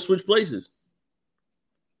gonna want to switch places.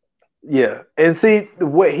 Yeah, and see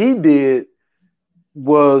what he did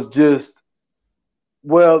was just.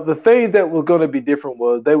 Well, the thing that was going to be different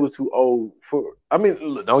was they were too old for. I mean,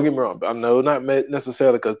 look, don't get me wrong. I know not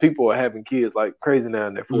necessarily because people are having kids like crazy now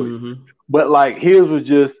in their 40s. But like his was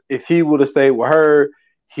just, if he would have stayed with her,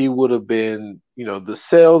 he would have been, the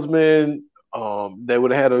salesman. They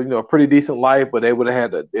would have had a pretty decent life, but they would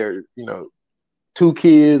have had their 2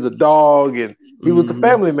 kids, a dog, and he was the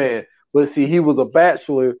family man. But see, he was a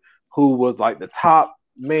bachelor who was like the top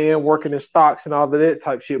man working in stocks and all of that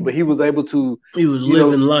type shit. But he was able to. He was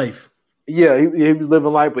living life. Yeah, he was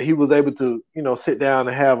living life, but he was able to, sit down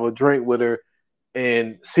and have a drink with her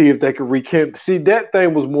and see if they could rekindle. See, that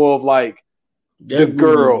thing was more of like the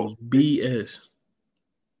girl. BS.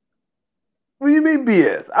 What do you mean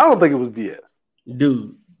BS? I don't think it was BS.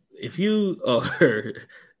 Dude, if you are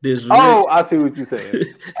this rich... I see what you're saying.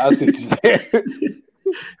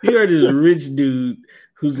 You are this rich dude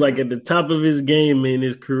who's like at the top of his game in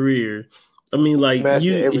his career. I mean, like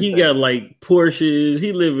he got like Porsches.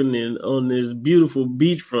 He living on this beautiful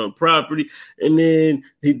beachfront property, and then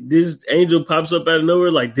this angel pops up out of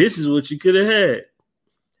nowhere. Like, this is what you could have had.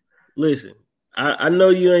 Listen, I know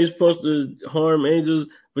you ain't supposed to harm angels,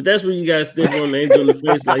 But that's when you guys stiff on the angel in the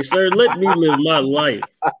face, like, sir, let me live my life.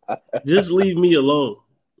 Just leave me alone.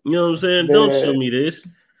 You know what I'm saying? Man. Don't show me this.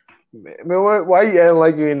 Man, why you acting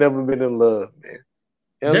like you ain't never been in love, man?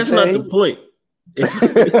 You know That's not the point.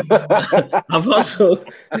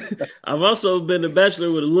 I've also been a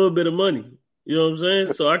bachelor with a little bit of money. You know what I'm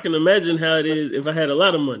saying? So I can imagine how it is if I had a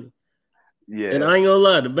lot of money. Yeah. And I ain't gonna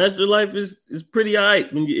lie, the bachelor life is pretty all right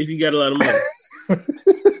if you got a lot of money.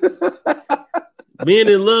 Being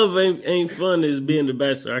in love ain't fun as being the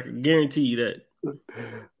bachelor. I can guarantee you that.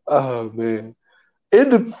 Oh man,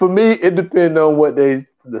 for me it depends on what they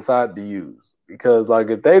decide to use. Because like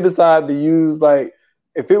if they decide to use like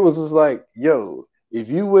if it was just like yo, if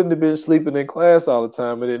you wouldn't have been sleeping in class all the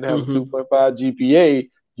time and didn't have a 2.5 GPA,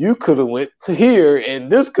 you could have went to here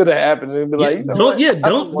and this could have happened and be like, you know what?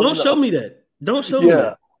 Don't show me that. Don't show me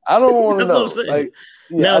that. I don't want to know. That's what I'm saying. Like,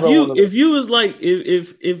 now, if you was like,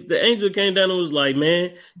 if the angel came down and was like,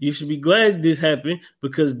 man, you should be glad this happened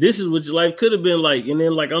because this is what your life could have been like, and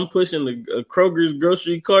then like I'm pushing a Kroger's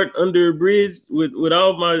grocery cart under a bridge with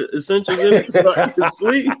all my essentials in it so I can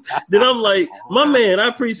sleep, then I'm like, my man, I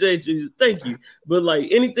appreciate you, thank you, but like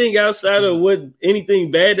anything outside of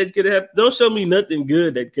anything bad that could have happened, don't show me nothing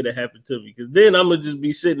good that could have happened to me because then I'm gonna just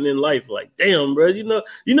be sitting in life like, damn, bro, you know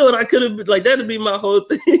what I could have been like. That'd be my whole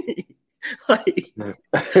thing. Like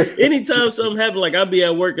anytime something happens, like I'll be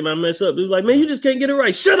at work and I mess up, it's like, man, you just can't get it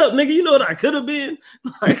right. Shut up, nigga. You know what I could have been.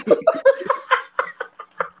 Like,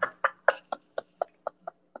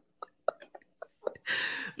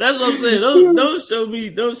 that's what I'm saying. Don't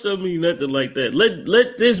show me nothing like that.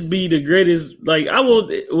 Let this be the greatest. Like I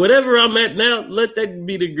want whatever I'm at now. Let that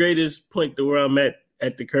be the greatest point to where I'm at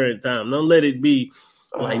the current time. Don't let it be.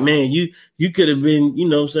 Like, man, you could have been, you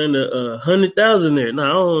know what I'm saying, 100,000 there. No, I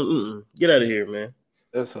don't, get out of here, man.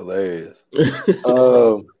 That's hilarious.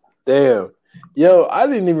 Damn. Yo, I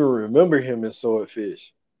didn't even remember him in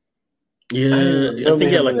Swordfish. Yeah, I think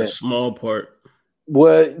he had like a small part.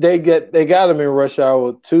 Well, they got him in Rush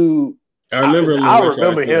Hour 2. I remember him. I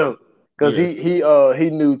remember him because he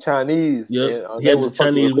knew Chinese. Yep. And, he had the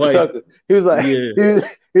Chinese wife. He was like, he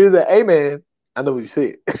was like, hey man, I know what you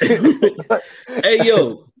said. Hey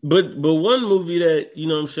yo, but one movie that you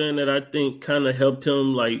know what I'm saying that I think kind of helped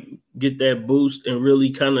him like get that boost and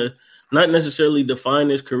really kind of not necessarily define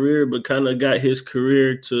his career, but kind of got his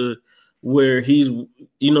career to where he's, you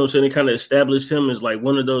know what I'm saying, it kind of established him as like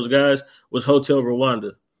one of those guys was Hotel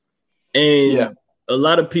Rwanda. And a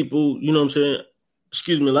lot of people, you know what I'm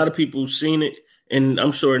saying, a lot of people seen it, and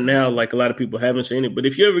I'm sure now like a lot of people haven't seen it, but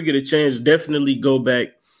if you ever get a chance, definitely go back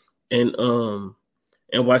and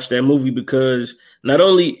watch that movie because not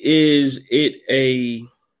only is it a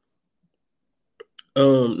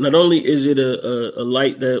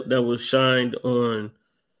light that was shined on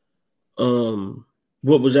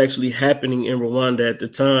what was actually happening in Rwanda at the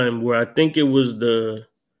time, where I think it was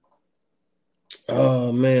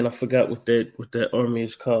oh man, I forgot what that army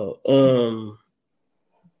is called. Hold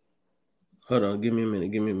on, give me a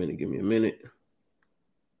minute.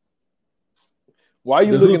 Why are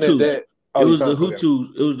you looking at that? It was the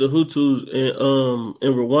Hutus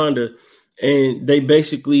in Rwanda, and they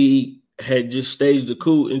basically had just staged the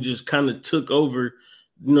coup and just kind of took over,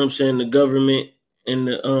 you know what I'm saying, the government and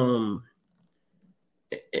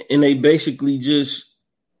and they basically just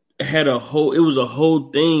had it was a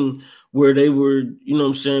whole thing where they were, you know what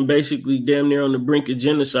I'm saying, basically damn near on the brink of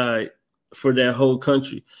genocide for that whole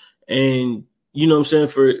country. And you know what I'm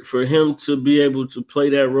saying, for him to be able to play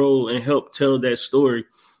that role and help tell that story,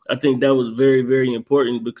 I think that was very, very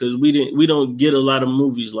important because we don't get a lot of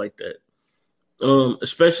movies like that,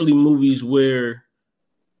 especially movies where,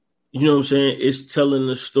 you know what I'm saying, it's telling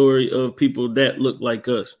the story of people that look like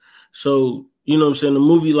us. So, you know what I'm saying, a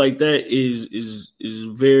movie like that is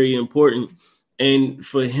very important. And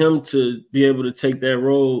for him to be able to take that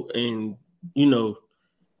role and, you know,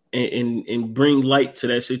 and bring light to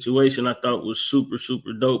that situation, I thought was super,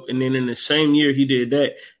 super dope. And then in the same year he did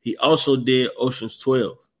that, he also did Ocean's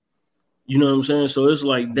 12. You know what I'm saying? So it's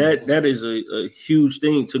like that is a huge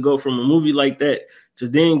thing to go from a movie like that to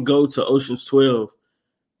then go to Ocean's 12.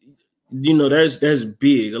 You know, that's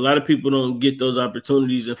big. A lot of people don't get those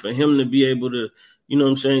opportunities. And for him to be able to, you know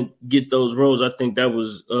what I'm saying, get those roles, I think that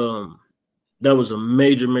was a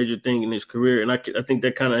major, major thing in his career. And I think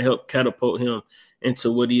that kind of helped catapult him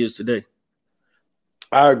into what he is today.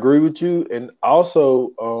 I agree with you. And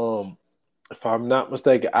also, if I'm not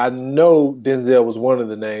mistaken, I know Denzel was one of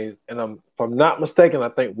the names. And if I'm not mistaken, I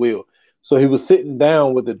think Will. So he was sitting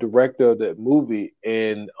down with the director of that movie,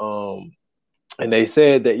 and they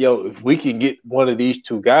said that, yo, if we can get one of these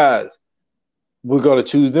two guys, we're going to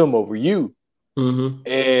choose them over you. Mm-hmm.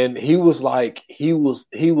 And he was like, he was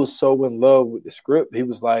so in love with the script. He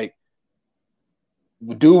was like,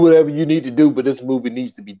 do whatever you need to do, but this movie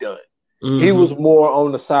needs to be done. He was Mm-hmm. more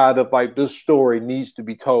on the side of like, this story needs to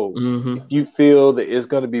be told. If Mm-hmm. you feel that it's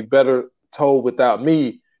going to be better told without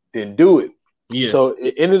me, then do it. Yeah. So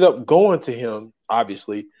it ended up going to him,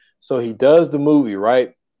 obviously. So he does the movie,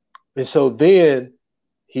 right? And so then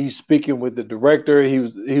he's speaking with the director. He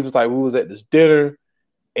was like, we was at this dinner,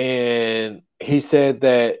 and he said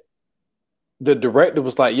that the director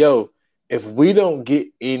was like, yo, if we don't get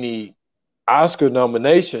any Oscar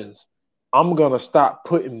nominations, I'm gonna stop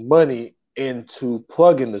putting money into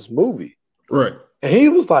plugging this movie. Right. And he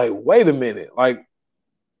was like, wait a minute, like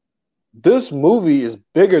this movie is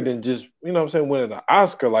bigger than just, you know what I'm saying, winning an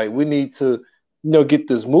Oscar. Like we need to, get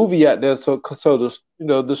this movie out there so the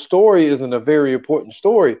the story isn't a very important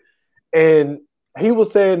story. And he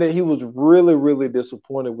was saying that he was really, really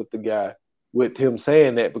disappointed with the guy, with him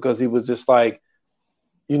saying that, because he was just like,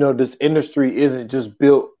 this industry isn't just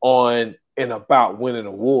built on and about winning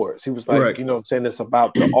awards. He was like, Right. what I'm saying, it's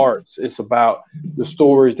about the arts. It's about the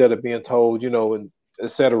stories that are being told, and et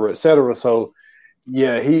cetera, et cetera. So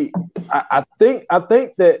yeah, I think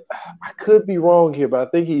that I could be wrong here, but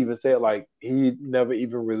I think he even said like he never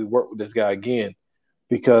even really worked with this guy again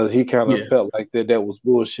because he kind of felt like that was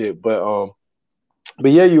bullshit. But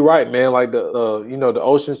yeah, you're right, man. Like the the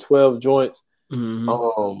Ocean's 12 joints,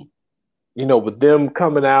 Mm-hmm. with them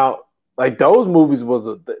coming out, like those movies was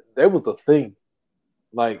a thing.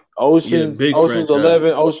 Like Yeah. Big Ocean's franchise.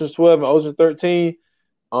 11, Ocean's 12, and Ocean's 13.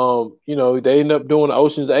 They ended up doing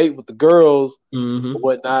Ocean's 8 with the girls Mm-hmm. or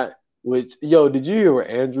whatnot. Which, did you hear what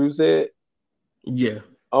Andrew said? Yeah.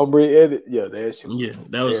 Ombre edit? Yeah, that shit was Yeah.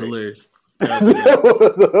 That was hilarious. hilarious. That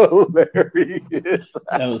was hilarious.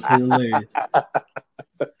 That was hilarious.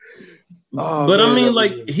 Oh But I man, mean, that was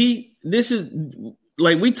like this is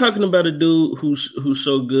like we talking about a dude who's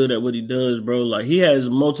so good at what he does, bro. Like he has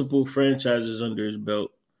multiple franchises under his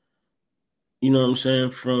belt. You know what I'm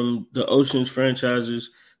saying? From the Oceans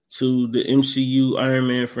franchises to the MCU Iron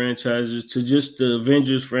Man franchises to just the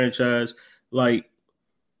Avengers franchise. Like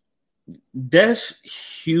that's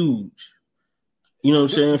huge. You know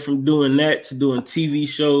what I'm saying? From doing that to doing TV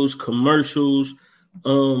shows, commercials,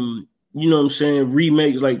 you know what I'm saying,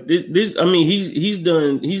 remakes like this. I mean, he's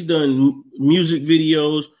done music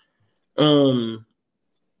videos,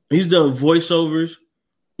 he's done voiceovers,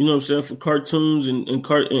 you know what I'm saying, for cartoons and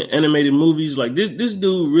animated movies. Like this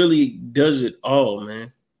dude really does it all,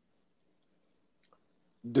 man.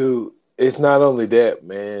 dude. It's not only that,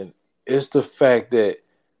 man. It's the fact that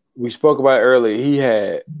we spoke about earlier.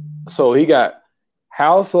 He got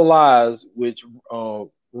House of Lies, which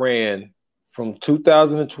ran from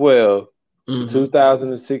 2012 to Mm-hmm.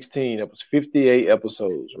 2016. It was 58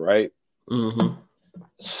 episodes, right? Mm-hmm.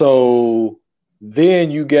 So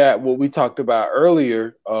then you got what we talked about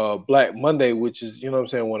earlier, Black Monday, which is, what I'm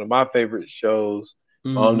saying, one of my favorite shows.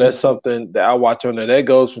 Mm-hmm. That's something that I watch on there. That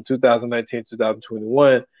goes from 2019 to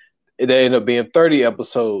 2021. It ended up being 30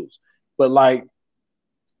 episodes. But like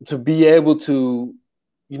to be able to,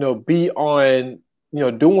 be on,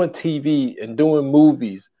 doing TV and doing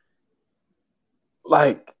movies,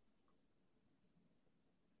 like,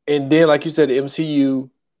 and then like you said, the MCU,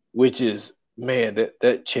 which is, man,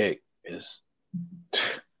 that check is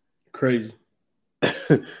Crazy.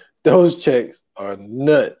 those checks are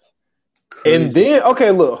nuts. Crazy. And then,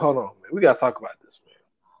 okay, look, hold on, man. We gotta talk about this,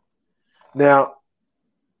 man. Now,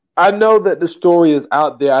 I know that the story is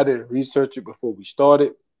out there. I didn't research it before we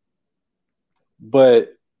started, but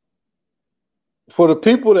for the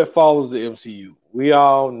people that follows the MCU, we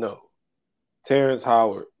all know Terrence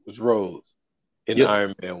Howard was Rhodes in Yep.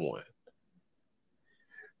 Iron Man 1.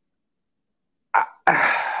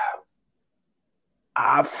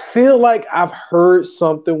 I feel like I've heard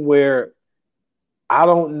something where I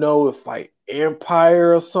don't know if like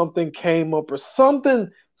Empire or something came up or something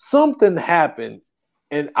happened,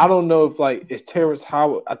 and I don't know if like it's Terrence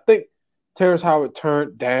Howard. I think Terrence Howard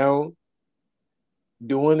turned down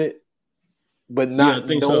doing it, but Yeah, not I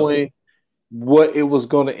think so. knowing what it was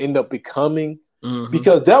going to end up becoming, Mm-hmm.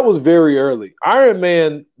 because that was very early. Iron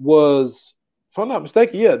Man was, if I'm not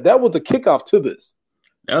mistaken, yeah, that was the kickoff to this.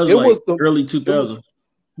 That was It like was the early it was 2000s.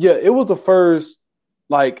 yeah, it was the first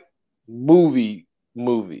like movie.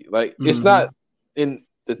 Like it's Mm-hmm. not in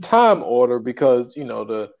the time order because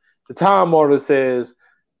the time order says,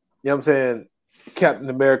 what I'm saying, Captain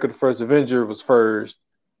America the First Avenger was first,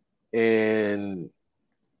 and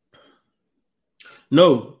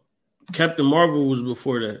No, Captain Marvel was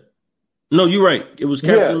before that. No, you're right. It was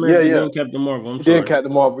Captain America, then Captain Marvel. I'm then sorry.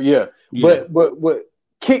 Captain Marvel, yeah. Yeah. But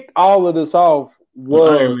kicked all of this off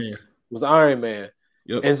Was Iron Man. was Iron Man.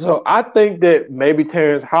 Yep. And so I think that maybe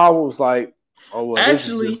Terrence Howard was like, oh well,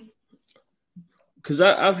 actually, because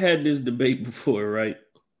I've had this debate before, right?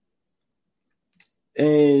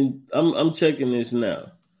 And I'm checking this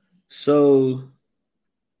now. So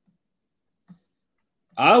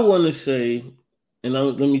I want to say, and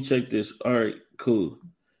let me check this. All right, cool.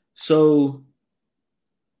 So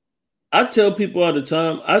I tell people all the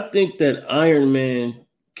time, I think that Iron Man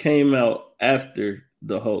came out after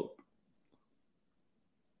the Hulk.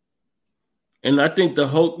 And I think the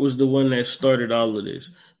Hulk was the one that started all of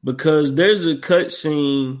this. Because there's a cut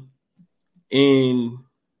scene in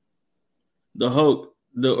the Hulk,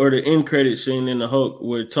 the end credit scene in the Hulk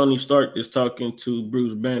where Tony Stark is talking to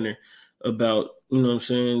Bruce Banner about, you know what I'm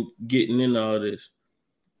saying, getting into all this.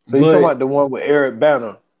 So you talking about the one with Eric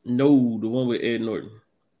Banner? No, the one with Ed Norton.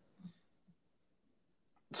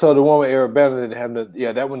 So the one with Eric Banner didn't have nothing.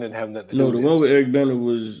 Yeah, that one didn't have nothing to do with it. No, the one with Eric Banner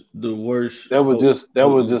was the worst. That was just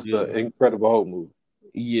the Incredible Hulk movie.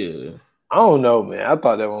 Yeah. I don't know, man. I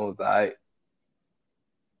thought that one was all right.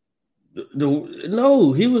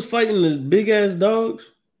 No, he was fighting the big ass dogs.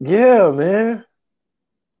 Yeah, man.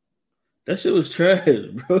 That shit was trash,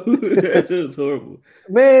 bro. That shit was horrible.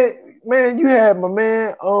 Man, you had my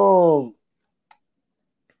man,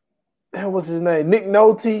 that was his name, Nick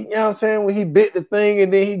Nolte, you know what I'm saying? When he bit the thing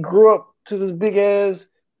and then he grew up to this big ass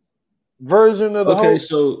version of the Hulk.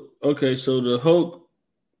 So the Hulk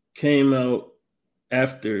came out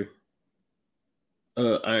after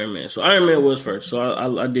Iron Man. So Iron Man was first. So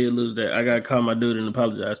I did lose that. I gotta call my dude and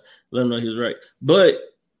apologize. Let him know he was right. But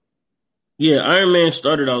yeah, Iron Man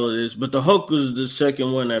started all of this, but the Hulk was the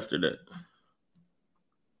second one after that.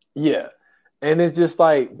 Yeah. And it's just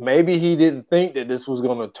like maybe he didn't think that this was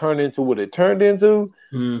gonna turn into what it turned into,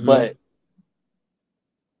 but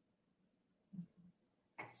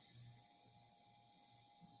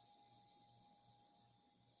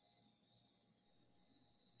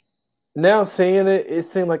now seeing it, it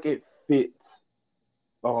seemed like it fits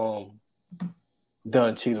Don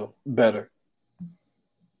Cheadle better.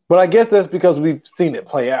 But I guess that's because we've seen it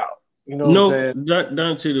play out. You know what I'm saying?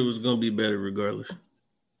 Don Cheadle was going to be better regardless.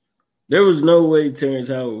 There was no way Terrence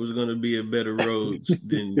Howard was going to be a better Rhodes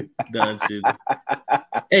than Don Cheadle.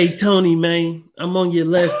 Hey, Tony, man, I'm on your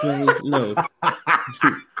left, man. No.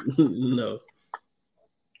 No.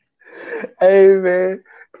 Hey, man,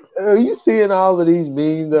 are you seeing all of these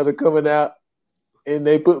memes that are coming out and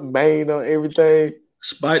they put Maine on everything?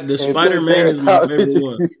 The Spider-Man is my favorite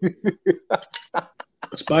one.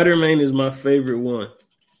 Spider-Man is my favorite one.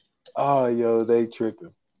 Oh, yo, they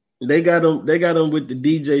tripping. They got him with the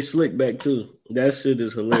DJ Slick back too. That shit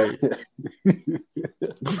is hilarious.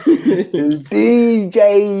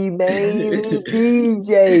 DJ, man,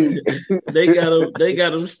 DJ. They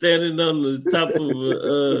got him standing on the top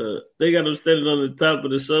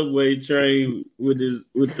of the subway train with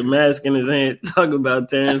the mask in his hand, talking about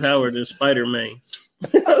Terrence Howard and Spider-Man.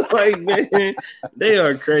 I was like, man, they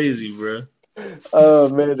are crazy, bro. Oh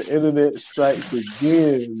man, the internet strikes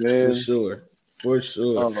again, man. For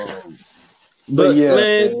sure. But yeah,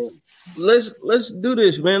 man. Let's do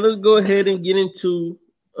this, man. Let's go ahead and get into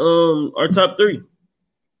our top three.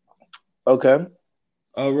 Okay.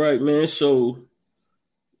 All right, man. So,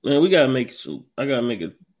 man, I gotta make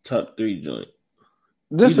a top three joint.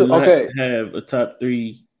 This is okay. Have a top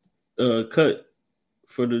three cut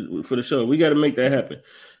for the show. We got to make that happen.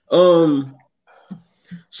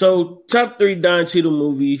 So top three Don Cheadle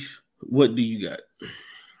movies. What do you got?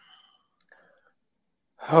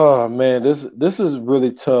 Oh man, this is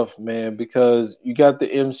really tough, man, because you got the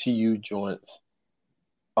MCU joints.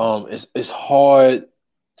 It's hard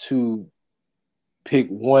to pick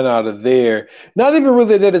one out of there. Not even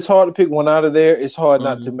really that it's hard to pick one out of there. It's hard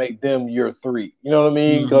not to make them your three. You know what I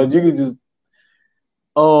mean? Because you can just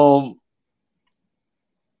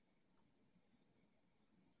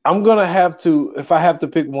I'm gonna have to, if I have to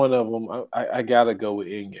pick one of them, I gotta go with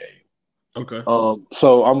Endgame. Okay.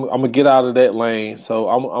 So I'm gonna get out of that lane. So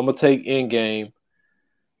I'm gonna take Endgame.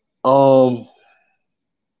 I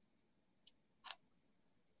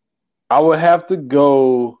would have to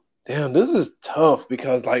go. Damn, this is tough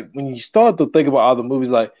because like when you start to think about other movies,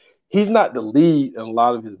 like he's not the lead in a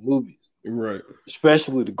lot of his movies, right?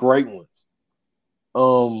 Especially the great ones.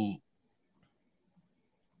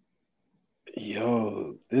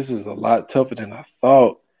 Yo, this is a lot tougher than I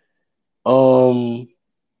thought.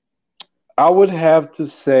 I would have to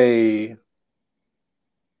say,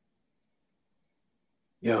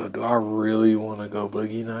 yo, do I really want to go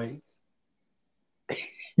Boogie Night?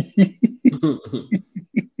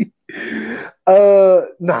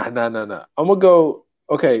 Nah. I'm gonna go.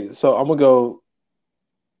 Okay, so I'm gonna go.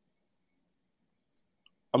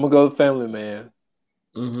 I'm gonna go with Family Man,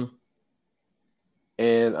 Mm-hmm.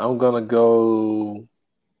 and I'm gonna go.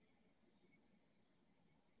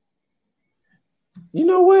 You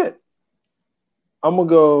know what? I'm gonna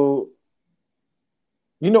go.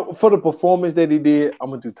 For the performance that he did, I'm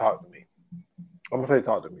gonna do Talk to Me. I'm gonna say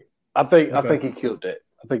Talk to Me. I think Okay. he killed that.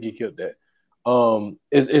 I think he killed that.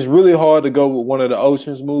 It's really hard to go with one of the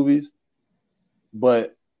Ocean's movies,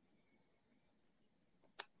 but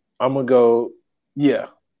I'm gonna go. Yeah,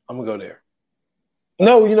 I'm gonna go there.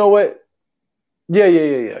 No, you know what? Yeah.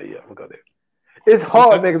 I'm gonna go there. It's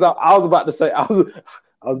hard, Okay. man. Because I was about to say I was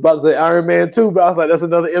about to say Iron Man 2, but I was like, that's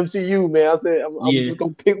another MCU, man. I said I'm Yeah. just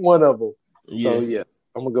gonna pick one of them. So Yeah. yeah,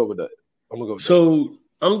 I'm gonna go with that. I'm gonna go with that. So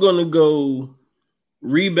I'm gonna go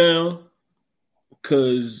Rebound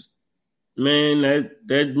because man,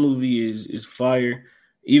 that movie is fire.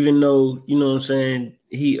 Even though, you know what I'm saying,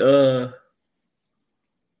 it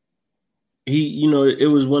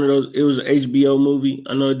was one of those, it was an HBO movie.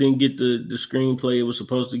 I know it didn't get the screenplay it was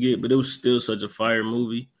supposed to get, but it was still such a fire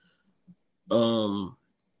movie. Um,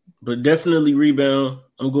 but definitely Rebound.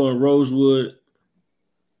 I'm going Rosewood.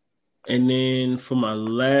 And then for my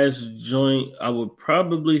last joint, I would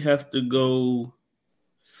probably have to go.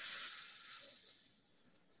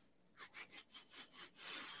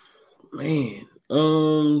 Man,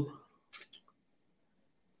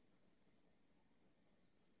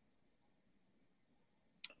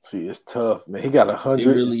 See, it's tough, man. He got it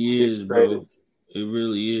really 106 is, bro. credits. It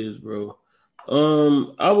really is, bro.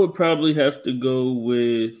 I would probably have to go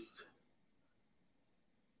with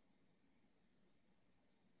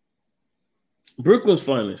Brooklyn's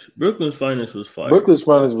Finest. Brooklyn's Finest was fire. Brooklyn's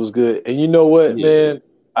Finest was good, and you know what, Yeah, man?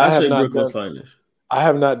 I I have say not Brooklyn done. Finest. I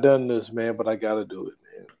have not done this, man, but I gotta do it,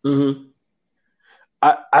 man. Mm-hmm.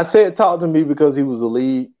 I said talk to me because he was the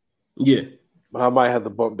lead, Yeah, but I might have to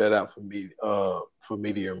bump that out for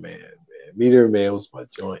Meteor Man, man. Meteor Man was my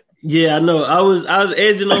joint. yeah, I know. I was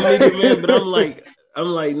edging on Meteor Man, but I'm like,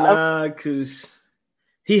 I, nah, because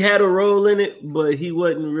he had a role in it, but he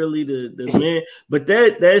wasn't really the man. But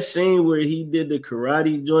that scene where he did the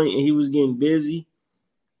karate joint and he was getting busy,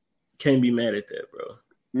 can't be mad at that, bro.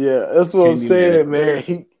 yeah, that's what I'm Can't be mad at saying, that.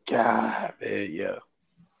 man. God, man, yeah.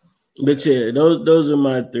 But yeah, those are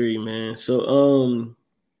my three, man. So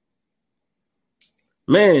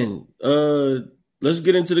man, let's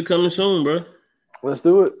get into the coming soon, bro. Let's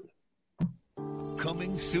do it.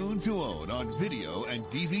 Coming soon to own on video and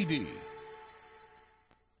DVD.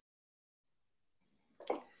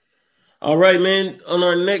 All right, man. On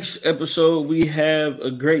our next episode, we have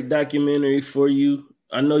a great documentary for you.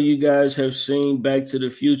 I know you guys have seen Back to the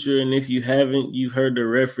Future, and if you haven't, you've heard the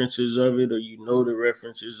references of it or you know the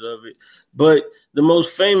references of it. But the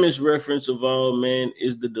most famous reference of all, man,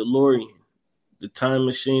 is the DeLorean, the time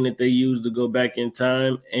machine that they use to go back in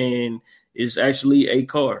time, and it's actually a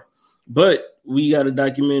car. But we got a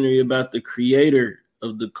documentary about the creator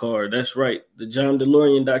of the car. That's right, the John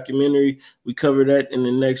DeLorean documentary. We cover that in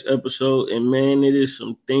the next episode, and man, it is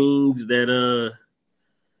some things that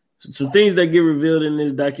get revealed in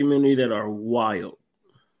this documentary that are wild.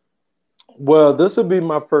 Well, this will be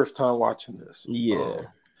my first time watching this. Yeah.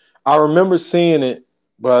 I remember seeing it,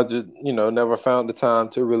 but I just, never found the time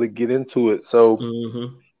to really get into it. So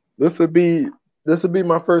Mm-hmm. this would be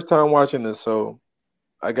my first time watching this. So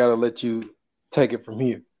I gotta let you take it from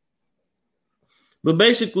here. But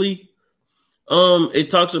basically,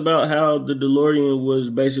 it talks about how the DeLorean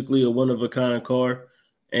was basically a one of a kind car,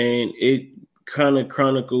 and it kind of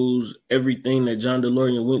chronicles everything that John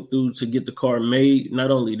DeLorean went through to get the car made.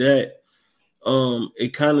 Not only that,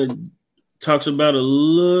 it kind of talks about a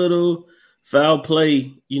little foul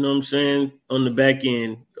play, you know what I'm saying, on the back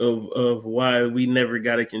end of why we never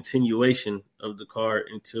got a continuation of the car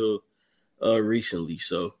until recently.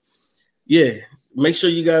 So yeah, make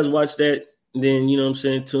sure you guys watch that. Then, you know what I'm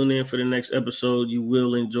saying, tune in for the next episode. You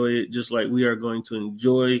will enjoy it just like we are going to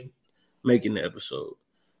enjoy making the episode.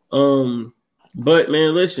 But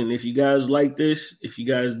man, listen, if you guys like this, if you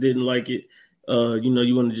guys didn't like it,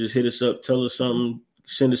 you want to just hit us up, tell us something,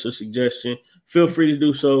 send us a suggestion. Feel free to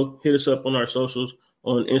do so. Hit us up on our socials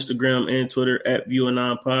on Instagram and Twitter at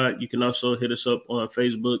ViewerNonPod. You can also hit us up on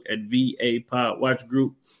Facebook at VA Pod Watch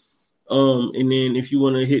Group. And then if you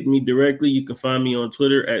want to hit me directly, you can find me on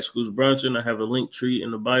Twitter at Schools Bronson. I have a link tree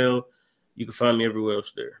in the bio. You can find me everywhere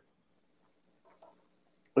else there.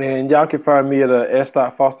 And y'all can find me at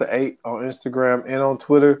S.Foster8 on Instagram and on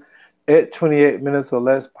Twitter at 28 Minutes or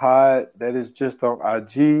Less Pod. That is just on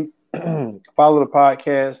IG. Follow the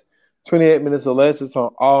podcast. 28 Minutes or Less. It's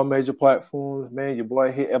on all major platforms. Man, your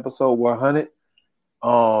boy hit episode 100.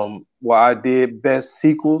 Well, I did best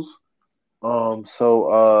sequels.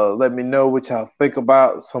 So let me know what y'all think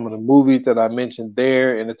about some of the movies that I mentioned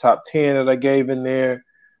there in the top 10 that I gave in there.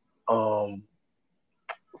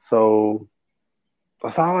 So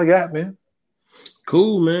that's all I got, man.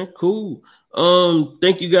 Cool, man. Cool.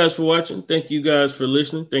 Thank you guys for watching. Thank you guys for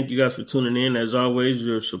listening. Thank you guys for tuning in. As always,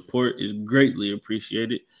 your support is greatly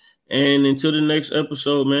appreciated. And until the next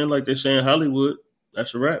episode, man, like they say in Hollywood,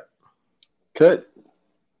 that's a wrap. Cut.